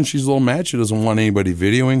nervous and she's a little mad. She doesn't want anybody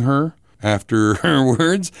videoing her after her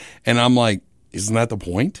words. And I'm like, isn't that the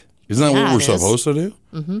point? Isn't that what we're supposed to do?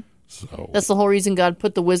 Mm-hmm. So that's the whole reason God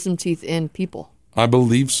put the wisdom teeth in people. I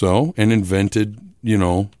believe so. And invented,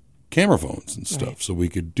 camera phones and stuff so we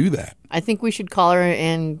could do that. I think we should call her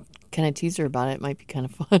and kind of tease her about it. It might be kind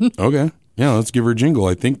of fun. Okay. Yeah, let's give her a jingle.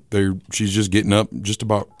 I think she's just getting up, just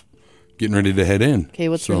about getting ready to head in. Okay,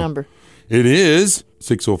 what's her number? It is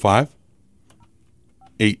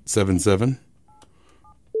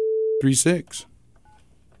 605-877-36.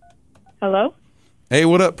 Hello? Hey,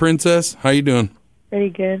 what up, princess? How you doing?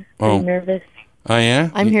 Pretty good. Pretty nervous. Oh,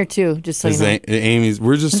 yeah? I'm here too, just so you know. Amy's.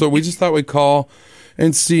 We just thought we'd call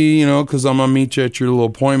and see, because I'm going to meet you at your little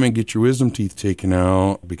appointment, get your wisdom teeth taken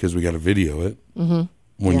out because we got to video it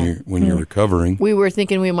when you're recovering. We were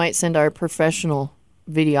thinking we might send our professional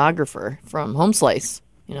videographer from Home Slice,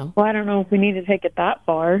 Well, I don't know if we need to take it that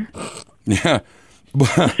far. Yeah.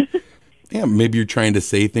 Yeah, maybe you're trying to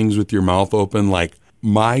say things with your mouth open like,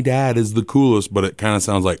 my dad is the coolest, but it kind of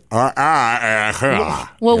sounds like,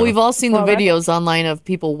 Well, we've all seen the videos online of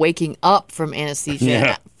people waking up from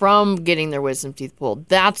anesthesia from getting their wisdom teeth pulled.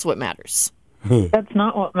 That's what matters. That's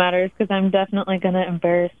not what matters because I'm definitely going to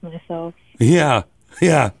embarrass myself. Yeah.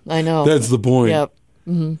 I know. That's the point. Yep.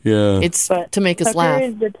 Mm-hmm. Yeah. It's to make us laugh.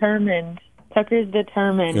 Tucker's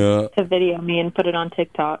determined to video me and put it on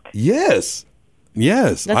TikTok. Yes.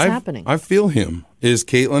 That's happening. I feel him. Is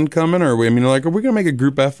Caitlin coming? Or are we going to make a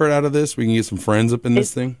group effort out of this? We can get some friends up in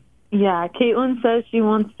this thing? Yeah, Caitlin says she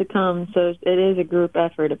wants to come, so it is a group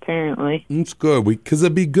effort, apparently. It's good. Because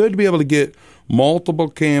it'd be good to be able to get multiple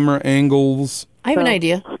camera angles. I have an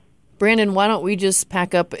idea. Brandon, why don't we just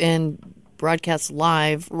pack up and broadcast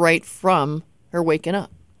live right from her waking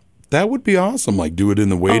up? That would be awesome. Like, do it in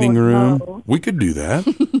the waiting room. No. We could do that.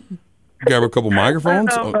 Grab a couple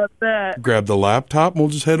microphones. I don't know about that. Grab the laptop, and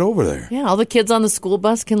we'll just head over there. Yeah, all the kids on the school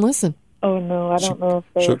bus can listen. Oh, no, I don't know if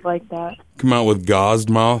they would like that. Come out with gauzed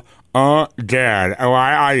mouth. Oh, Dad,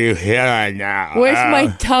 why are you here now? Where's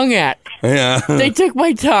my tongue at? Yeah. They took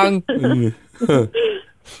my tongue.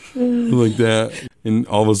 Like that. And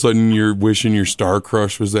all of a sudden you're wishing your star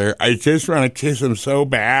crush was there. I just want to kiss him so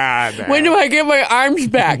bad. When do I get my arms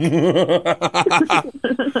back? This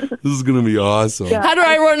is going to be awesome. Yeah. How do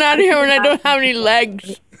I run out of here when I don't have any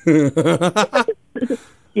legs?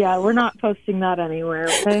 Yeah, we're not posting that anywhere,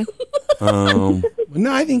 okay? No,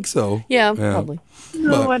 I think so. Yeah, probably.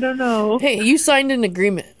 No, I don't know. Hey, you signed an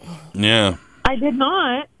agreement. Yeah. I did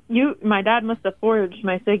not. My dad must have forged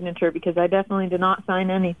my signature because I definitely did not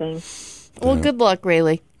sign anything. Well, good luck,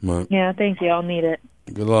 Rayleigh. Yeah, thank you. I'll need it.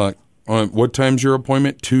 Good luck. What time's your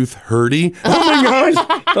appointment? Tooth hurty? Oh my gosh!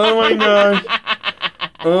 Oh my gosh!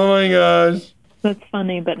 Oh my gosh! That's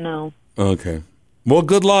funny, but no. Okay. Well,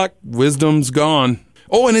 good luck. Wisdom's gone.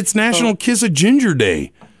 Oh, and it's National Kiss a Ginger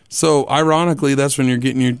Day. So, ironically, that's when you're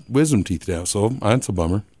getting your wisdom teeth out. So, that's a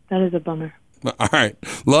bummer. That is a bummer. All right.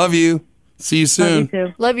 Love you. See you soon. Love you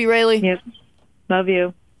too. Love you, Rayleigh. Yep. Love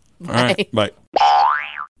you. All right. Bye.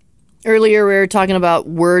 Earlier, we were talking about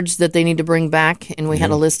words that they need to bring back, and we had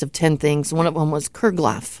a list of 10 things. One of them was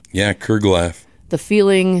Kerglaff. Yeah, Kerglaff. The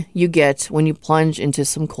feeling you get when you plunge into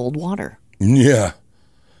some cold water. Yeah.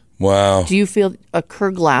 Wow. Do you feel a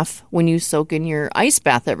Kerglaff when you soak in your ice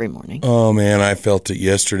bath every morning? Oh, man, I felt it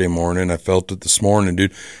yesterday morning. I felt it this morning,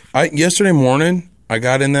 dude. Yesterday morning, I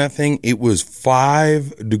got in that thing. It was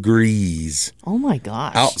 5 degrees. Oh, my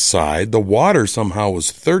gosh. Outside. The water somehow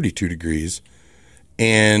was 32 degrees,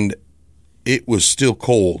 and it was still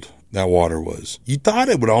cold, that water was. You thought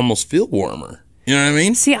it would almost feel warmer. You know what I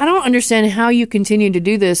mean? See, I don't understand how you continue to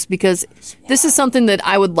do this because this is something that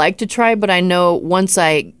I would like to try, but I know once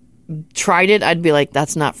I tried it, I'd be like,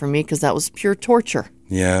 that's not for me because that was pure torture.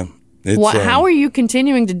 Yeah. How are you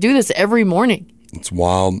continuing to do this every morning? It's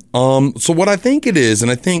wild. So what I think it is, and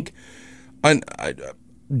I think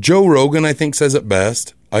Joe Rogan, I think, says it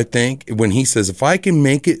best. I think when he says, if I can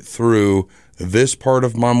make it through this part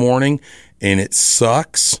of my morning and it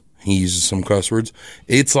sucks, he uses some cuss words,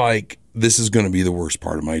 it's like, this is going to be the worst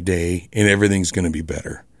part of my day and everything's going to be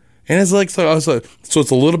better. And it's like, so it's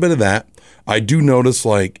a little bit of that. I do notice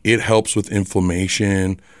like it helps with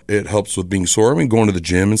inflammation. It helps with being sore. I mean, going to the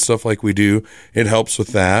gym and stuff like we do, it helps with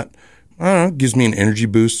that. I don't know, it gives me an energy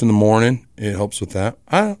boost in the morning. It helps with that.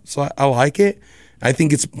 So I like it. I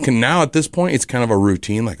think it's now at this point, it's kind of a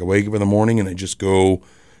routine. Like I wake up in the morning and I just go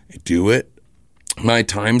do it. My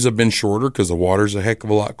times have been shorter because the water's a heck of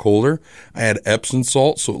a lot colder. I add Epsom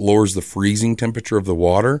salt, so it lowers the freezing temperature of the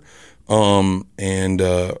water.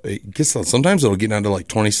 It gets, sometimes it'll get down to like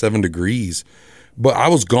 27 degrees. But I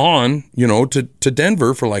was gone, to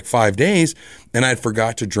Denver for like 5 days, and I'd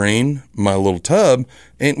forgot to drain my little tub,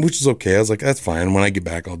 and which is okay. I was like, that's fine. When I get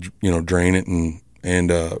back, I'll drain it and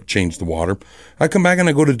change the water. I come back and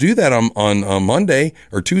I go to do that on Monday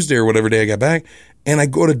or Tuesday or whatever day I got back, and I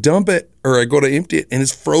go to dump it or I go to empty it, and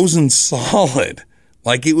it's frozen solid.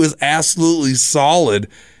 Like it was absolutely solid.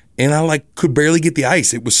 And I could barely get the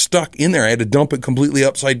ice. It was stuck in there. I had to dump it completely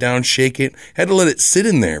upside down, shake it. Had to let it sit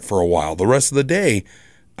in there for a while. The rest of the day,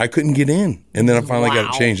 I couldn't get in. And then I finally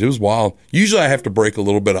got it changed. It was wild. Usually I have to break a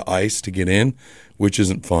little bit of ice to get in, which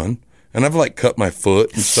isn't fun. And I've cut my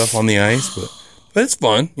foot and stuff on the ice, but it's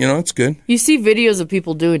fun. It's good. You see videos of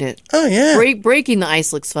people doing it. Oh, yeah. Breaking the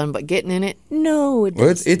ice looks fun, but getting in it, no, it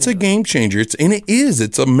doesn't. It's a game changer.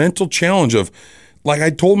 It's a mental challenge of, like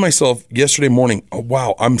I told myself yesterday morning, oh,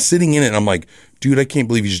 wow, I'm sitting in it. And I'm like, dude, I can't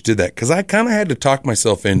believe you just did that. Because I kind of had to talk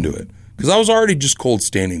myself into it. Because I was already just cold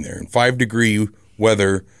standing there in 5-degree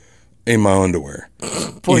weather in my underwear.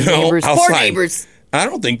 Poor neighbors. Outside. Poor neighbors. I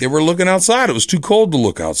don't think they were looking outside. It was too cold to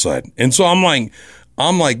look outside. And so I'm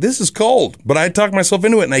like, this is cold. But I talked myself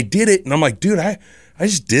into it and I did it. And I'm like, dude, I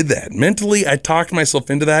just did that. Mentally, I talked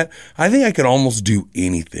myself into that. I think I could almost do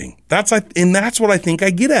anything. That's what I think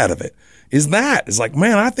I get out of it. It's like,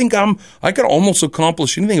 man, I think I could almost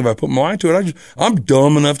accomplish anything if I put my mind to it. I'm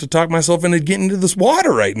dumb enough to talk myself into getting into this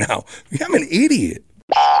water right now. I'm an idiot.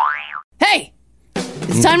 Hey,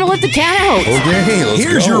 it's time to let the cat out. Okay, let's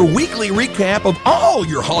Here's go. your weekly recap of all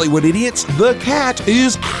your Hollywood idiots. The cat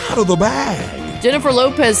is out of the bag. Jennifer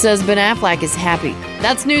Lopez says Ben Affleck is happy.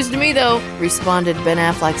 That's news to me, though, responded Ben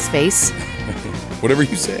Affleck's face. Whatever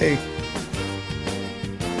you say.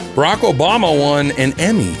 Barack Obama won an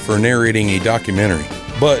Emmy for narrating a documentary.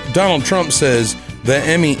 But Donald Trump says the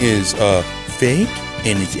Emmy is fake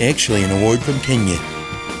and it's actually an award from Kenya.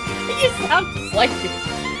 You sound just like me.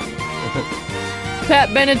 Pat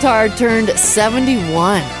Benatar turned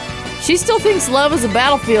 71. She still thinks love is a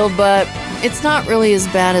battlefield, but it's not really as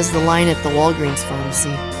bad as the line at the Walgreens pharmacy.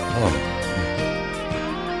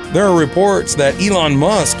 There are reports that Elon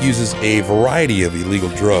Musk uses a variety of illegal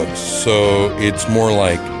drugs, so it's more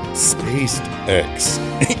like Spaced X.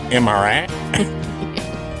 Am I right?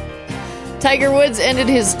 Tiger Woods ended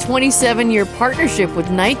his 27-year partnership with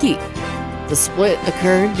Nike. The split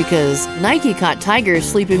occurred because Nike caught Tiger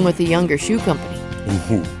sleeping with a younger shoe company.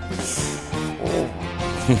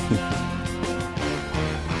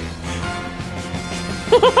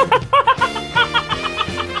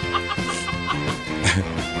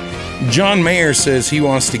 John Mayer says he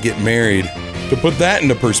wants to get married. To put that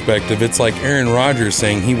into perspective, it's like Aaron Rodgers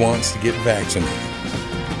saying he wants to get vaccinated.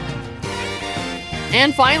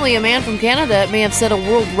 And finally, a man from Canada may have set a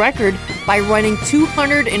world record by running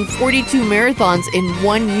 242 marathons in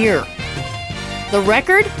 1 year. The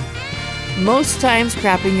record? Most times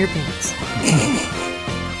crapping your pants.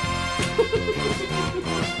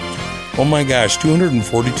 Oh my gosh,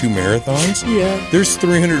 242 marathons? Yeah. There's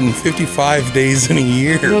 355 days in a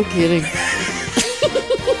year. No kidding.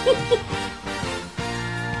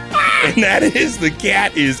 And that is the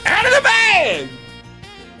cat is out of the bag.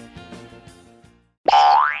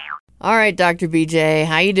 All right, Dr. BJ,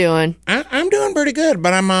 how you doing? I'm doing pretty good,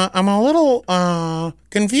 but I'm a little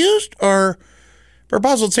confused or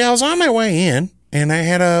puzzled. See, I was on my way in, and I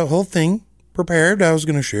had a whole thing prepared. I was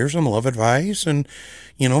going to share some love advice, and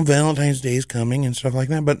Valentine's Day is coming and stuff like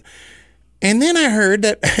that. And then I heard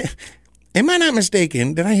that, am I not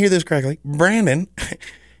mistaken? Did I hear this correctly? Brandon,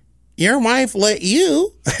 your wife let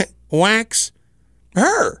you wax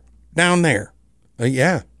her down there.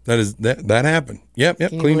 Yeah, that happened. Yep,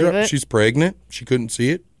 cleaned her up. It? She's pregnant. She couldn't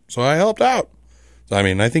see it, so I helped out. So,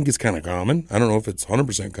 I think it's kind of common. I don't know if it's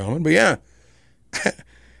 100% common, but yeah.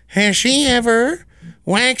 Has she ever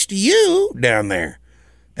waxed you down there?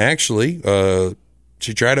 Actually,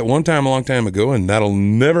 she tried it one time a long time ago, and that'll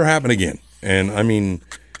never happen again. And I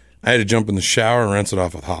had to jump in the shower and rinse it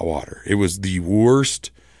off with hot water. It was the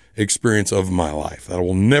worst experience of my life. That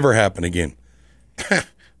will never happen again.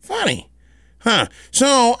 Funny. Huh.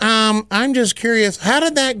 So, I'm just curious, how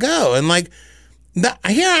did that go? And like,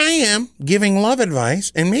 here I am giving love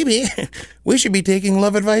advice, and maybe we should be taking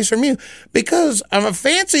love advice from you, because I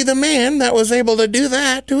fancy the man that was able to do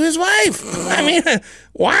that to his wife. I mean,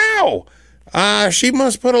 wow. She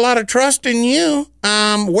must put a lot of trust in you.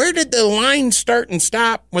 Where did the line start and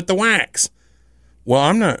stop with the wax? Well,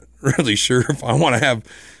 I'm not really sure if I want to have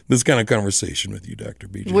this kind of conversation with you, Dr.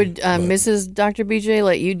 BJ. Would Mrs. Dr. BJ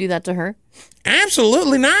let you do that to her?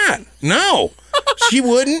 Absolutely not. No, she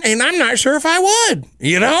wouldn't, and I'm not sure if I would.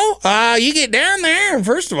 You know, you get down there, and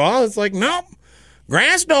first of all, it's like, nope,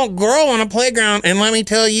 grass don't grow on a playground, and let me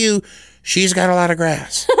tell you, she's got a lot of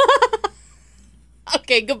grass.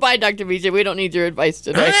 Okay, goodbye, Dr. BJ. We don't need your advice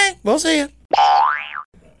today. Okay, we'll see you.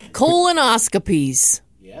 Colonoscopies.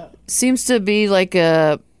 Yeah. Seems to be like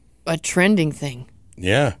a trending thing.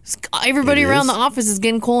 Yeah. Everybody around the office is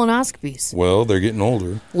getting colonoscopies. Well, they're getting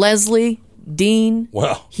older. Leslie, Dean,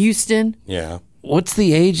 Houston. Yeah. What's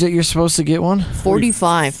the age that you're supposed to get one?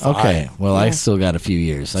 45. Okay. Well, I still got a few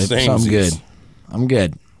years. So I'm good. I'm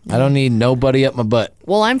good. I don't need nobody up my butt.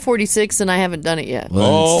 Well, I'm 46 and I haven't done it yet.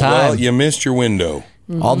 Well, it's time. Well, you missed your window.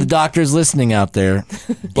 Mm-hmm. All the doctors listening out there.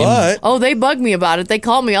 But they bug me about it. They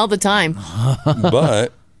call me all the time.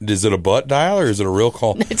 But is it a butt dial or is it a real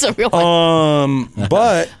call? It's a real one.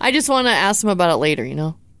 But I just want to ask them about it later, you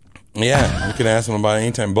know? Yeah, you can ask them about it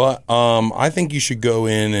anytime. But I think you should go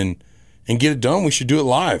in and get it done. We should do it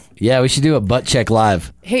live. Yeah, we should do a butt check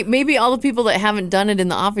live. Hey, maybe all the people that haven't done it in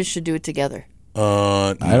the office should do it together.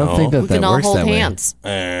 No. I don't think that we can all works hold that hands.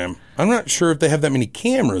 way. I'm not sure if they have that many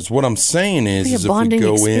cameras. What I'm saying is if we bonding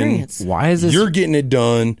go experience. in, why is this? You're getting it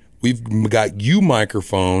done. We've got you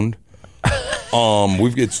microphoned.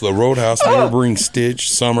 It's the Roadhouse, Neighboring Stitch,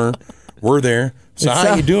 Summer. We're there. So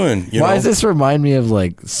how you doing? Why does this remind me of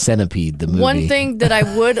like Centipede, the movie? One thing that I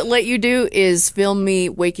would let you do is film me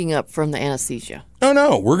waking up from the anesthesia.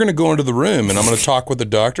 No. We're going to go into the room, and I'm going to talk with the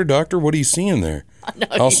doctor. Doctor, what are you seeing there?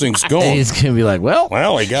 How's things going? And he's going to be like,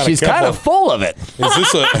 I got she's kind of full of it.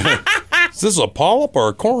 Is this a polyp or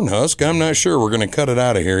a corn husk? I'm not sure. We're going to cut it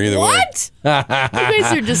out of here either way. What? You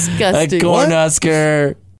guys are disgusting. A corn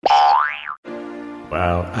husker.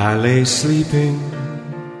 While I lay sleeping,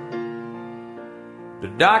 the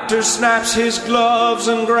doctor snaps his gloves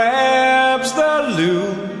and grabs the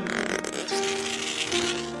loop.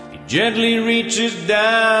 He gently reaches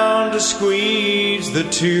down to squeeze the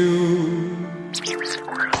tube.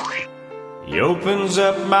 He opens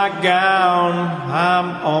up my gown,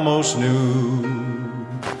 I'm almost nude.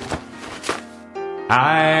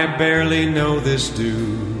 I barely know this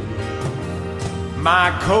dude.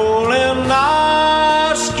 My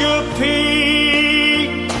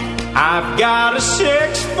colonoscopy, I've got a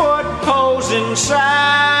 6-foot pose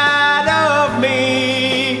inside of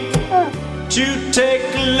me to take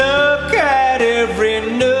a look at every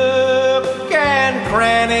nook and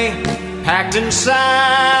cranny packed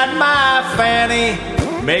inside my fanny.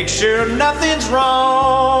 Make sure nothing's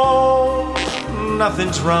wrong,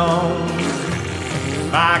 nothing's wrong.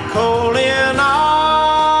 My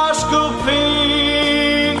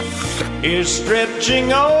colonoscopy is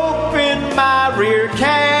stretching open my rear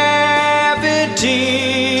cavity.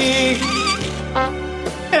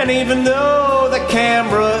 And even though the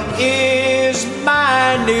camera is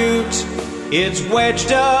minute, it's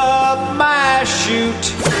wedged up my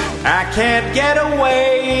chute. I can't get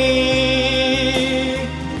away.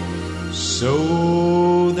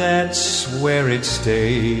 So that's where it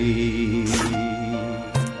stays.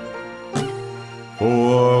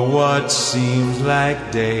 For what seems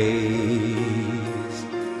like days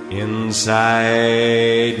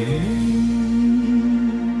inside me.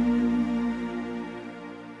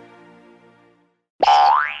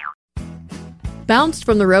 Bounced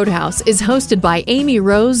from the Roadhouse is hosted by Amy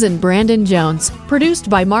Rose and Brandon Jones, produced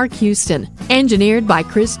by Mark Houston, engineered by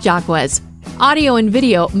Chris Jacquez. Audio and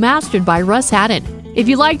video mastered by Russ Haddon. If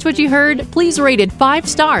you liked what you heard, please rate it 5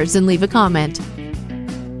 stars and leave a comment.